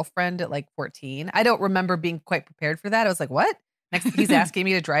had a girlfriend at like 14. I don't remember being quite prepared for that. I was like, what? Next, he's asking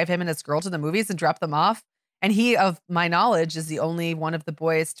me to drive him and his girl to the movies and drop them off. And he, of my knowledge, is the only one of the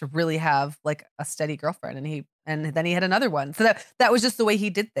boys to really have like a steady girlfriend. And then he had another one. So that was just the way he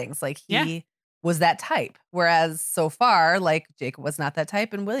did things. Like he was that type. Whereas so far, like Jacob was not that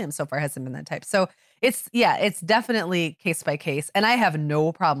type and William so far hasn't been that type. So it's definitely case by case. And I have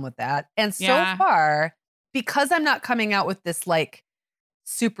no problem with that. And so far, because I'm not coming out with this like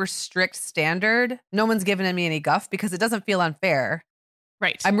super strict standard, no one's given me any guff because it doesn't feel unfair.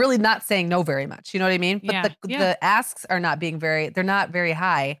 Right. I'm really not saying no very much. You know what I mean? But the asks are not they're not very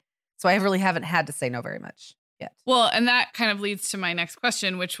high. So I really haven't had to say no very much yet. Well, and that kind of leads to my next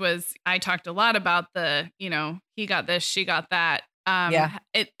question, which was, I talked a lot about he got this, she got that.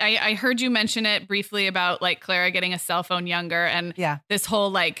 I heard you mention it briefly about like Clara getting a cell phone younger and this whole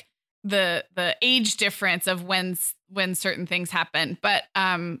like the age difference of when certain things happen. But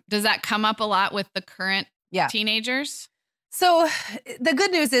does that come up a lot with the current teenagers? So the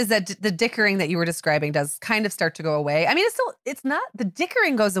good news is that the dickering that you were describing does kind of start to go away. I mean, it's not the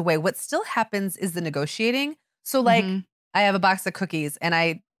dickering goes away. What still happens is the negotiating. So like Mhm. I have a box of cookies and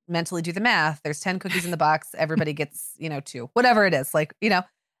I mentally do the math. There's 10 cookies in the box. Everybody gets, 2, whatever it is, like,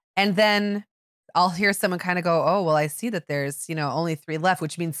 and then I'll hear someone kind of go, oh, well, I see that there's, only 3 left,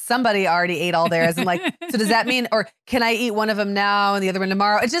 which means somebody already ate all theirs. And like, so does that mean, or can I eat one of them now and the other one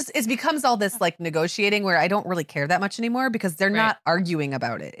tomorrow? It becomes all this like negotiating where I don't really care that much anymore because they're not arguing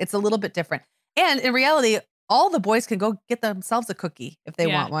about it. It's a little bit different. And in reality, all the boys can go get themselves a cookie if they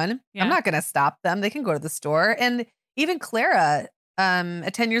want one. Yeah. I'm not going to stop them. They can go to the store. And even Clara,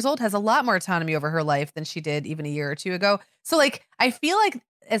 at 10 years old, has a lot more autonomy over her life than she did even a year or 2 ago. So like, I feel like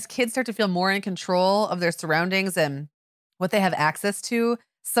as kids start to feel more in control of their surroundings and what they have access to,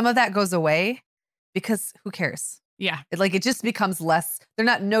 some of that goes away because who cares? Yeah. It just becomes less, they're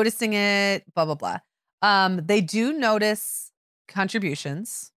not noticing it, blah, blah, blah. They do notice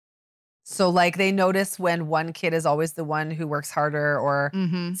contributions. So like they notice when one kid is always the one who works harder or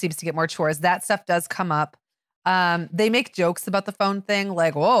seems to get more chores. That stuff does come up. They make jokes about the phone thing,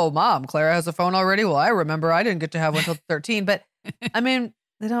 like, whoa, mom, Clara has a phone already. Well, I remember I didn't get to have one until 13. But I mean,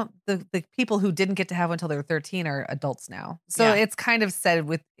 they don't, the people who didn't get to have one until they were 13 are adults now. So it's kind of said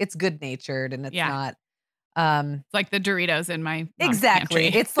with, it's good natured and it's not. It's like the Doritos in my mom's exactly.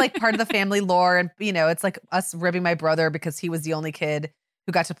 pantry. It's like part of the family lore. And, it's like us ribbing my brother because he was the only kid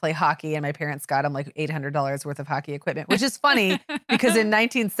who got to play hockey and my parents got him like $800 worth of hockey equipment, which is funny because in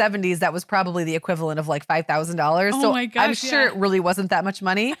 1970s, that was probably the equivalent of like $5,000. Oh so my gosh, I'm sure it really wasn't that much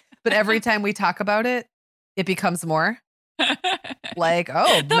money, but every time we talk about it, it becomes more. Like,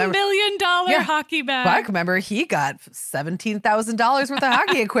 oh, the $1 million hockey bag. I remember he got $17,000 worth of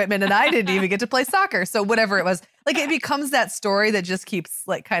hockey equipment and I didn't even get to play soccer. So whatever it was, like it becomes that story that just keeps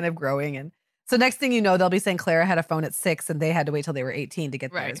like kind of growing. And so next thing you know, they'll be saying Clara had a phone at 6 and they had to wait till they were 18 to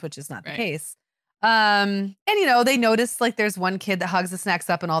get theirs, which is not the case. And they notice like there's one kid that hugs the snacks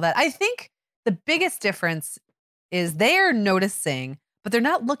up and all that. I think the biggest difference is they are noticing, but they're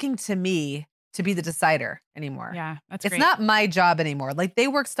not looking to me to be the decider anymore. Yeah, that's It's great. not my job anymore. Like they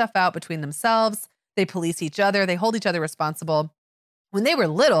work stuff out between themselves. They police each other. They hold each other responsible. When they were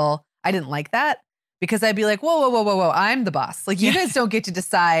little, I didn't like that because I'd be like, whoa, whoa, whoa, whoa, whoa. I'm the boss. Like you guys don't get to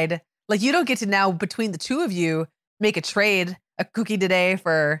decide. Like you don't get to now between the two of you make a trade, a cookie today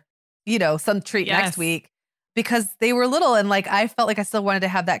for, some treat next week because they were little. And like, I felt like I still wanted to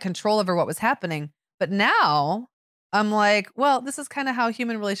have that control over what was happening. But now I'm like, well, this is kind of how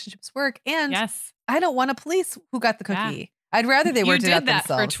human relationships work. And I don't want to police who got the cookie. Yeah. I'd rather they worked it out themselves.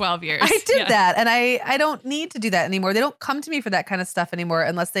 You did that for 12 years. I did that. And I don't need to do that anymore. They don't come to me for that kind of stuff anymore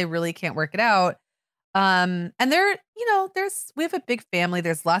unless they really can't work it out. And we have a big family.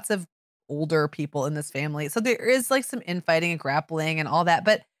 There's lots of older people in this family. So there is like some infighting and grappling and all that.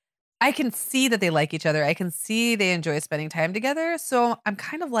 But I can see that they like each other. I can see they enjoy spending time together. So I'm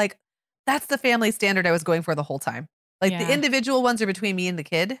kind of like, that's the family standard I was going for the whole time. Like the individual ones are between me and the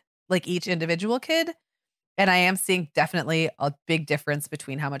kid, like each individual kid. And I am seeing definitely a big difference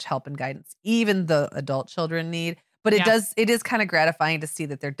between how much help and guidance even the adult children need. But it is kind of gratifying to see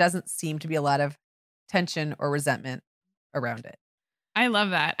that there doesn't seem to be a lot of tension or resentment around it. I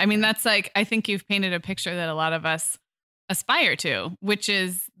love that. I mean, that's like, I think you've painted a picture that a lot of us aspire to, which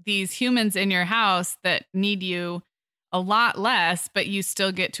is these humans in your house that need you a lot less, but you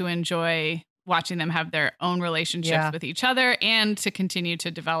still get to enjoy watching them have their own relationships with each other and to continue to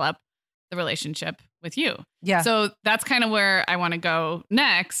develop the relationship with you. Yeah. So that's kind of where I want to go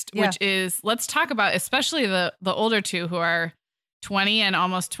next, which is let's talk about especially the older two who are 20 and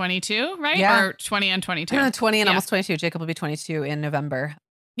almost 22, right? Yeah. Or 20 and 22. 20 and almost 22. Jacob will be 22 in November.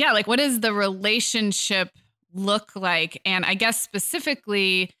 Yeah. Like what does the relationship look like? And I guess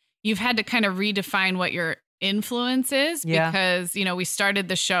specifically you've had to kind of redefine what your influence is because, we started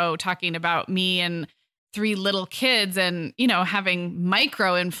the show talking about me and 3 little kids and, having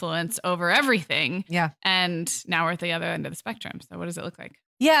micro influence over everything. Yeah. And now we're at the other end of the spectrum. So what does it look like?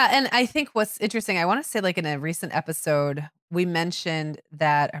 Yeah. And I think what's interesting, I want to say like in a recent episode, we mentioned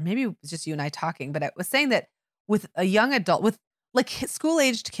that, or maybe it was just you and I talking, but I was saying that with a young adult, with like school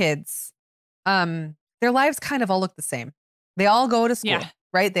aged kids, their lives kind of all look the same. They all go to school,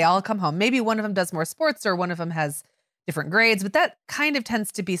 right? They all come home. Maybe one of them does more sports or one of them has different grades, but that kind of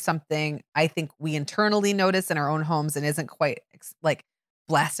tends to be something I think we internally notice in our own homes and isn't quite like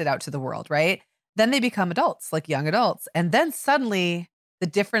blasted out to the world, right? Then they become adults, like young adults. And then suddenly the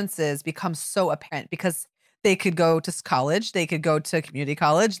differences become so apparent because they could go to college, they could go to community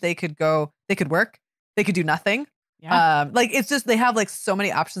college, they could work, they could do nothing. Yeah. Like it's just, they have like so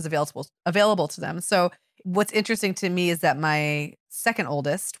many options available to them. So What's interesting to me is that my second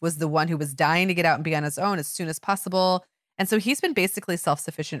oldest was the one who was dying to get out and be on his own as soon as possible. And so he's been basically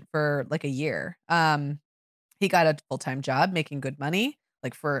self-sufficient for like a year. He got a full-time job making good money,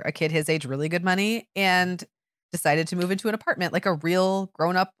 like for a kid his age, really good money, and decided to move into an apartment, like a real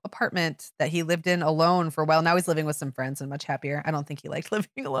grown-up apartment that he lived in alone for a while. Now he's living with some friends and much happier. I don't think he liked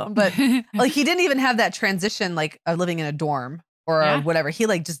living alone, but like he didn't even have that transition like of living in a dorm or Yeah. whatever. He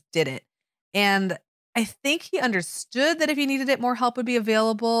like just did it. And I think he understood that if he needed it, more help would be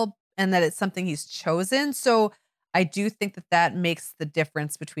available and that it's something he's chosen. So I do think that that makes the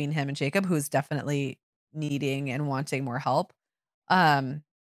difference between him and Jacob, who's definitely needing and wanting more help. Um,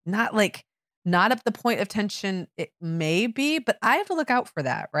 not like not at the point of tension it may be, but I have to look out for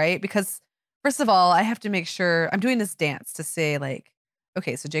that, right? Because first of all, I have to make sure I'm doing this dance to say like,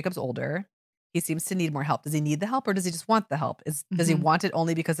 okay, so Jacob's older. He seems to need more help. Does he need the help or does he just want the help? Does he Mhm. want it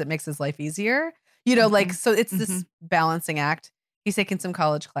only because it makes his life easier? You know, like Mhm. so it's this Mhm. balancing act. He's taking some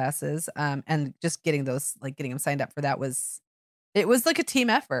college classes, and just getting those, like getting him signed up for that it was like a team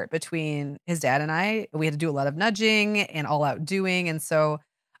effort between his dad and I. We had to do a lot of nudging and all out doing. And so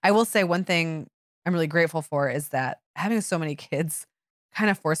I will say one thing I'm really grateful for is that having so many kids kind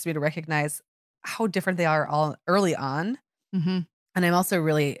of forced me to recognize how different they are all early on. Mhm. And I'm also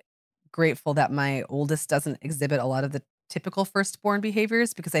really grateful that my oldest doesn't exhibit a lot of the typical firstborn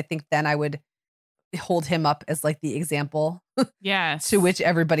behaviors because I think then I would hold him up as like the example Yes. to which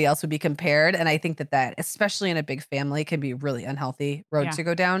everybody else would be compared. And I think that that, especially in a big family, can be a really unhealthy road Yeah. to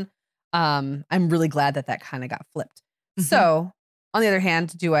go down. I'm really glad that that kind of got flipped. Mhm. So, on the other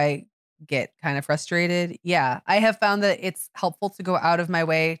hand, do I get kind of frustrated? Yeah, I have found that it's helpful to go out of my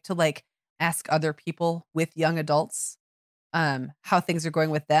way to like ask other people with young adults how things are going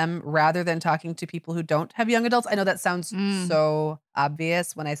with them rather than talking to people who don't have young adults. I know that sounds Mm. so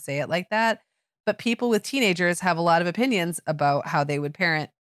obvious when I say it like that, but people with teenagers have a lot of opinions about how they would parent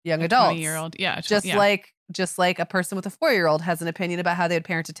young A adults. 20-year-old. Yeah. Just Yeah. like just like a person with a 4-year-old has an opinion about how they would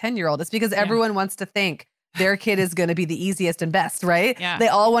parent a 10-year-old. It's because Yeah. everyone wants to think their kid is going to be the easiest and best, right? Yeah. They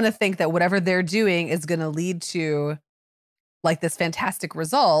all want to think that whatever they're doing is going to lead to like this fantastic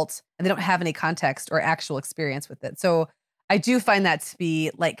result and they don't have any context or actual experience with it. So I do find that to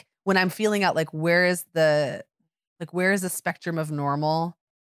be like when I'm feeling out like where is the spectrum of normal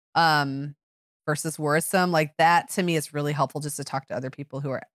um versus worrisome, like that to me is really helpful just to talk to other people who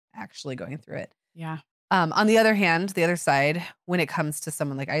are actually going through it. Yeah. On the other hand, the other side, when it comes to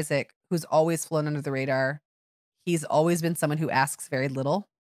someone like Isaac, who's always flown under the radar, he's always been someone who asks very little.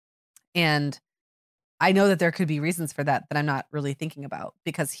 And I know that there could be reasons for that that I'm not really thinking about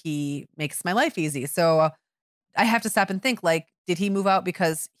because he makes my life easy. So I have to stop and think like, did he move out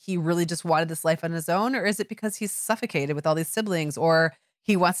because he really just wanted this life on his own? Or is it because he's suffocated with all these siblings? Or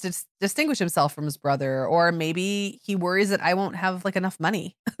he wants to distinguish himself from his brother? Or maybe he worries that I won't have like enough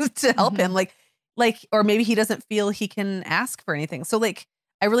money to help him. Mhm. Or maybe he doesn't feel he can ask for anything. So like,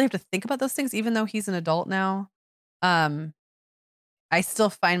 I really have to think about those things, even though he's an adult now. Um, I still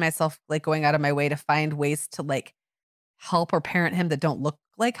find myself like going out of my way to find ways to like help or parent him that don't look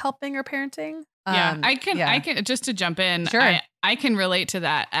like helping or parenting. Yeah. I Yeah, can just to jump in. sure. I can relate to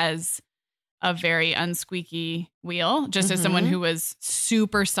that as a very unsqueaky wheel, just as someone Mhm. who was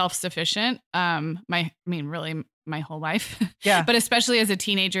super self-sufficient. Really my whole life, Yeah. but especially as a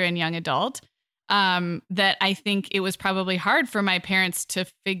teenager and young adult. That I think it was probably hard for my parents to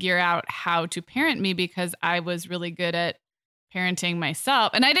figure out how to parent me because I was really good at parenting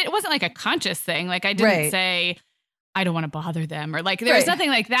myself. And it wasn't like a conscious thing. Like I didn't Right. say, I don't want to bother them or like there was Right. nothing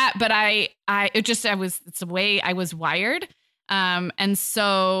like that. But it's the way I was wired. And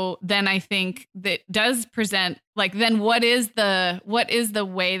so then I think that does present like, then what is the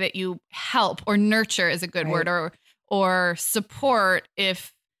way that you help or nurture is a good Right. word or support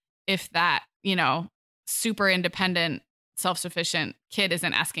if that, super independent, self-sufficient kid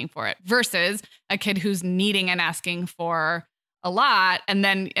isn't asking for it versus a kid who's needing and asking for a lot. And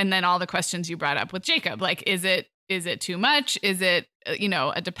then all the questions you brought up with Jacob, like, is it too much? Is it,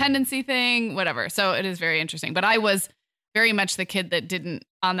 a dependency thing, whatever. So it is very interesting, but I was very much the kid that didn't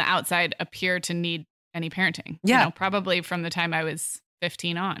on the outside appear to need any parenting, Yeah. probably from the time I was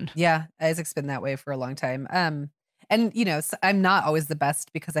 15 on. Yeah, Isaac's been that way for a long time. And I'm not always the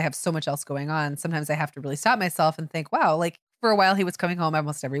best because I have so much else going on. Sometimes I have to really stop myself and think, wow, like for a while he was coming home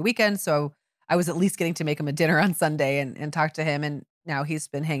almost every weekend. So I was at least getting to make him a dinner on Sunday and talk to him. And now he's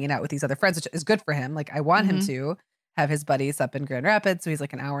been hanging out with these other friends, which is good for him. Like I want him Mhm. to have his buddies up in Grand Rapids. So he's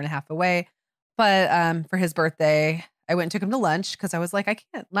like an hour and a half away. But for his birthday, I went and took him to lunch because I was like, I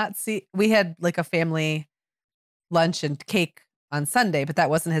can't not see. We had like a family lunch and cake on Sunday, but that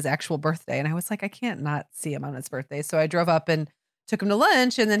wasn't his actual birthday. And I was like, I can't not see him on his birthday. So I drove up and took him to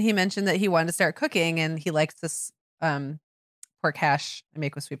lunch. And then he mentioned that he wanted to start cooking and he likes this pork hash I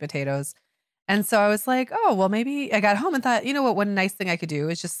make with sweet potatoes. And so I was like, oh, well, maybe I got home and thought, you know what, one nice thing I could do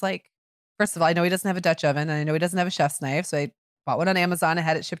is just like, first of all, I know he doesn't have a Dutch oven and I know he doesn't have a chef's knife. So I bought one on Amazon and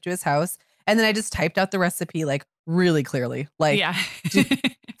had it shipped to his house. And then I just typed out the recipe like really clearly. Like,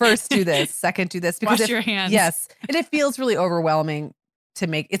 first do this, second do this. Wash your hands. Yes. And it feels really overwhelming to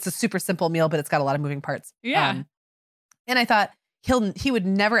make. It's a super simple meal, but it's got a lot of moving parts. Yeah. And I thought he would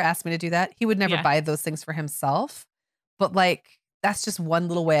never ask me to do that. He would never buy those things for himself. But like, that's just one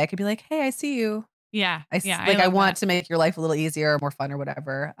little way I could be like, hey, I see you. Yeah. I want to make your life a little easier or more fun or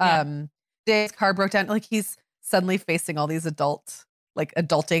whatever. Yeah. Dave's car broke down. Like he's suddenly facing all these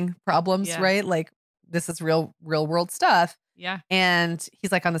adulting problems, right? Like this is real world stuff. Yeah. And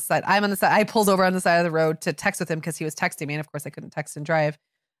he's like on the side. I'm on the side. I pulled over on the side of the road to text with him because he was texting me. And of course I couldn't text and drive.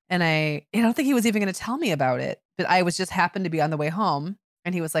 And I don't think he was even going to tell me about it, but I was just happened to be on the way home.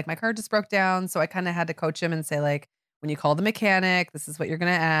 And he was like, my car just broke down. So I kind of had to coach him and say like, when you call the mechanic, this is what you're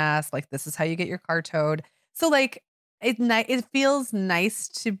going to ask. Like, this is how you get your car towed. So like, it feels nice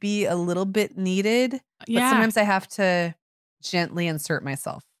to be a little bit needed. But sometimes I have to gently insert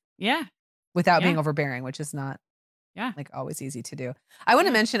myself. Yeah. Without being overbearing, which is not like always easy to do. I want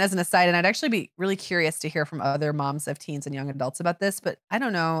to mention as an aside, and I'd actually be really curious to hear from other moms of teens and young adults about this, but I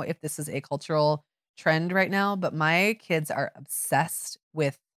don't know if this is a cultural trend right now, but my kids are obsessed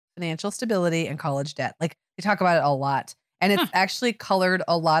with financial stability and college debt. Like they talk about it a lot. And it's actually colored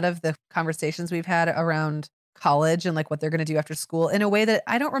a lot of the conversations we've had around college and like what they're going to do after school in a way that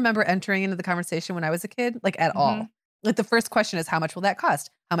I don't remember entering into the conversation when I was a kid, like at all. Like the first question is, how much will that cost?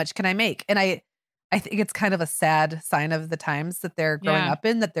 How much can I make? And I think it's kind of a sad sign of the times that they're growing up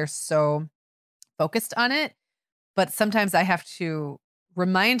in, that they're so focused on it. But sometimes I have to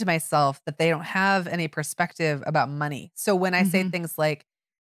remind myself that they don't have any perspective about money. So when I say things like,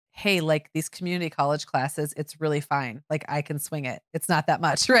 hey, like these community college classes, it's really fine. Like I can swing it. It's not that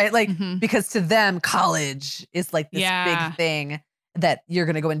much, right? Like, because to them, college is like this big thing that you're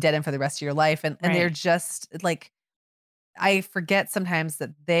going to go in debt in for the rest of your life. And they're just like, I forget sometimes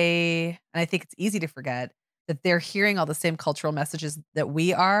that and I think it's easy to forget that they're hearing all the same cultural messages that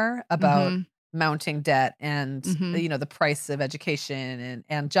we are about mounting debt and, you know, the price of education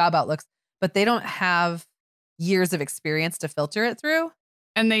and job outlooks, but they don't have years of experience to filter it through.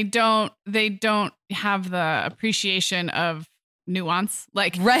 And they don't have the appreciation of nuance.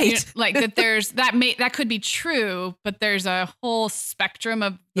 Like, you know, like that that could be true, but there's a whole spectrum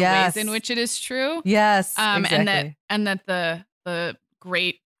of the ways in which it is true. Yes. Exactly. And that the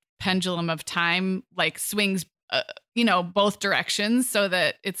great pendulum of time like swings, you know, both directions so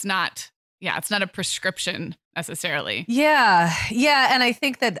that it's not a prescription necessarily. Yeah. And I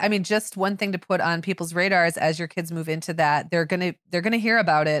think that, I mean, just one thing to put on people's radars as your kids move into that, they're going to hear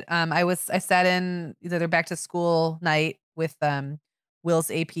about it. I sat in either their back to school night with Will's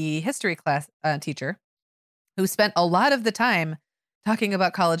AP history class teacher, who spent a lot of the time talking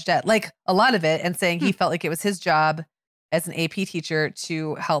about college debt, like a lot of it, and saying he felt like it was his job as an AP teacher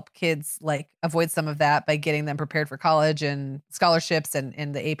to help kids like avoid some of that by getting them prepared for college and scholarships,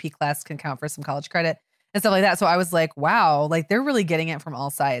 and the AP class can count for some college credit and stuff like that. So I was like, wow, like they're really getting it from all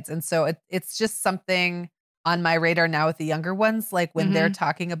sides. And so it's just something on my radar now with the younger ones, like when they're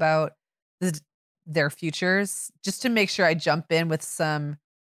talking about their futures, just to make sure I jump in with some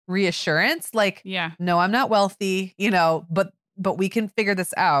reassurance, like, no, I'm not wealthy, you know, but we can figure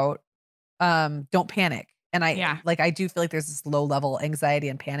this out. Don't panic. And I do feel like there's this low level anxiety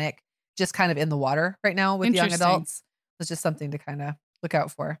and panic just kind of in the water right now with young adults. It's just something to kind of look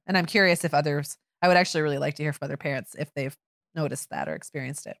out for. And I'm curious if I would actually really like to hear from other parents if they've noticed that or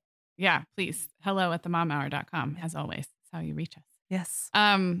experienced it. Yeah, please. hello@themomhour.com. As always, that's how you reach us. Yes.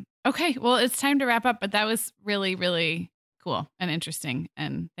 Okay. Well, it's time to wrap up, but that was really, really cool and interesting.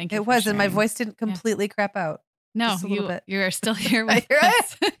 And thank you. It was. And my voice didn't completely crap out. No, you are still here with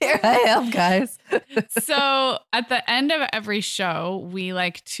us. Here I am, guys. So at the end of every show, we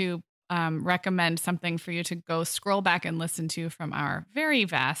like to recommend something for you to go scroll back and listen to from our very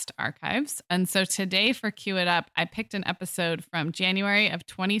vast archives. And so today for Cue It Up, I picked an episode from January of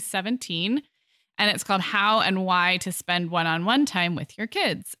 2017, and it's called How and Why to Spend One-on-One Time with Your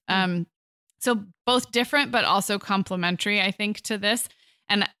Kids. So both different, but also complementary, I think, to this.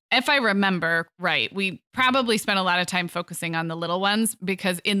 And if I remember right, we probably spent a lot of time focusing on the little ones,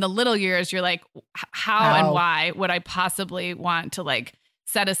 because in the little years, you're like, how and why would I possibly want to like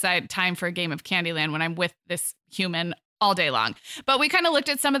set aside time for a game of Candyland when I'm with this human all day long. But we kind of looked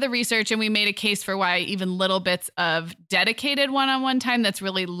at some of the research and we made a case for why even little bits of dedicated one-on-one time that's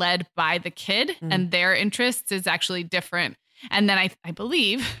really led by the kid and their interests is actually different. And then I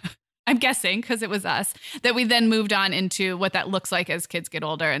believe, I'm guessing because it was us, that we then moved on into what that looks like as kids get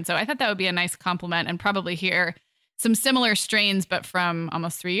older. And so I thought that would be a nice compliment and probably hear some similar strains, but from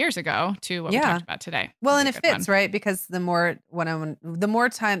almost 3 years ago to what we talked about today. Well, and it fits, right? Because the more the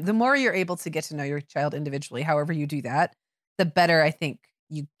more you're able to get to know your child individually, however you do that, the better I think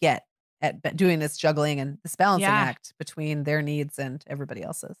you get at doing this juggling and this balancing act between their needs and everybody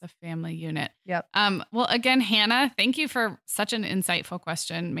else's. The family unit. Yep. Well, again, Hannah, thank you for such an insightful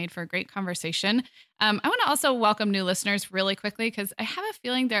question, made for a great conversation. I want to also welcome new listeners really quickly because I have a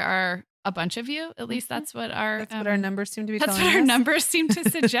feeling there are a bunch of you. At least that's what our numbers seem to be. That's what our numbers seem to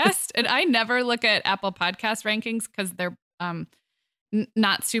suggest. And I never look at Apple Podcast rankings because they're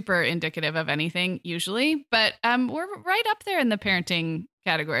not super indicative of anything usually. But we're right up there in the parenting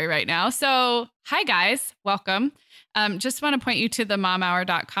category right now. So hi guys, welcome. Just want to point you to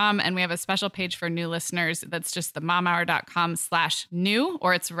themomhour.com, and we have a special page for new listeners. That's just themomhour.com/new,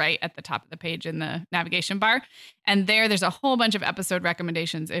 or it's right at the top of the page in the navigation bar. And there's a whole bunch of episode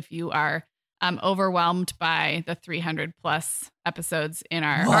recommendations if you are overwhelmed by the 300 plus episodes in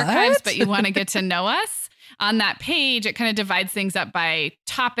our archives, but you want to get to know us. On that page, it kind of divides things up by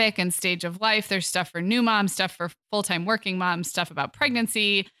topic and stage of life. There's stuff for new moms, stuff for full-time working moms, stuff about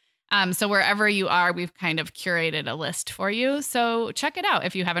pregnancy. So wherever you are, we've kind of curated a list for you. So check it out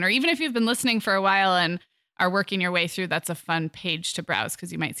if you haven't, or even if you've been listening for a while and are working your way through, that's a fun page to browse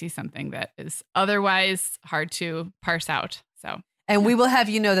because you might see something that is otherwise hard to parse out. So, and we will have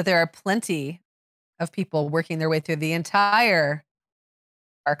you know that there are plenty of people working their way through the entire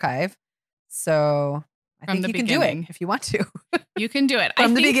archive. So I think you can do it if you want to. You can do it.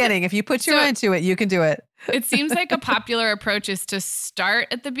 From the beginning. If you put your mind to it, you can do it. It seems like a popular approach is to start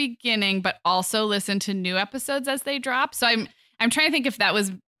at the beginning, but also listen to new episodes as they drop. So I'm trying to think if that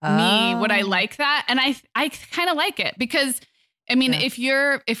was me, would I like that? And I kind of like it because I mean, if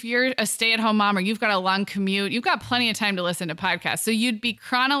you're a stay-at-home mom or you've got a long commute, you've got plenty of time to listen to podcasts. So you'd be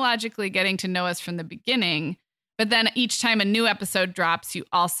chronologically getting to know us from the beginning, but then each time a new episode drops, you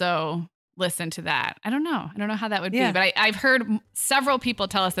also listen to that. I don't know how that would be, but I've heard several people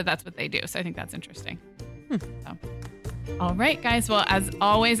tell us that that's what they do. So I think that's interesting. So. All right, guys. Well, as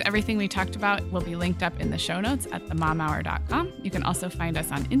always, everything we talked about will be linked up in the show notes at themomhour.com. You can also find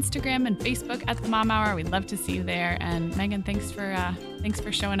us on Instagram and Facebook at The Mom Hour. We'd love to see you there. And Meagan, thanks for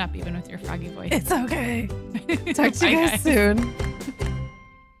showing up even with your froggy voice. It's okay. Talk to you guys soon.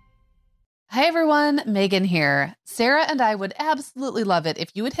 Hi, everyone. Meagan here. Sarah and I would absolutely love it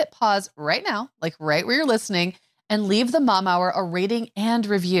if you would hit pause right now, like right where you're listening, and leave the Mom Hour a rating and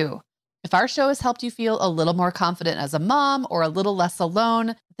review. If our show has helped you feel a little more confident as a mom or a little less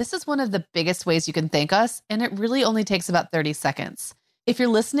alone, this is one of the biggest ways you can thank us, and it really only takes about 30 seconds. If you're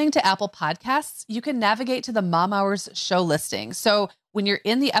listening to Apple Podcasts, you can navigate to the Mom Hour's show listing. So when you're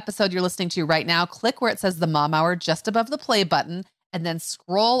in the episode you're listening to right now, click where it says the Mom Hour just above the play button, and then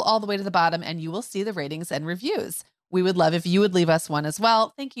scroll all the way to the bottom and you will see the ratings and reviews. We would love if you would leave us one as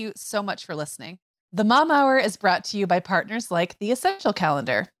well. Thank you so much for listening. The Mom Hour is brought to you by partners like The Essential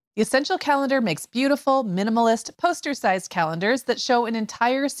Calendar. The Essential Calendar makes beautiful, minimalist, poster-sized calendars that show an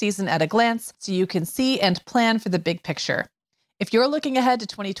entire season at a glance so you can see and plan for the big picture. If you're looking ahead to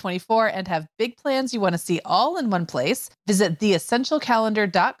 2024 and have big plans you want to see all in one place, visit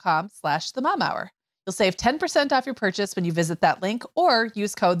theessentialcalendar.com/themomhour. You'll save 10% off your purchase when you visit that link or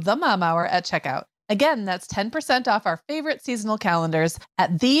use code THEMOMHOUR at checkout. Again, that's 10% off our favorite seasonal calendars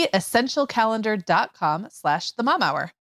at theessentialcalendar.com/themomhour.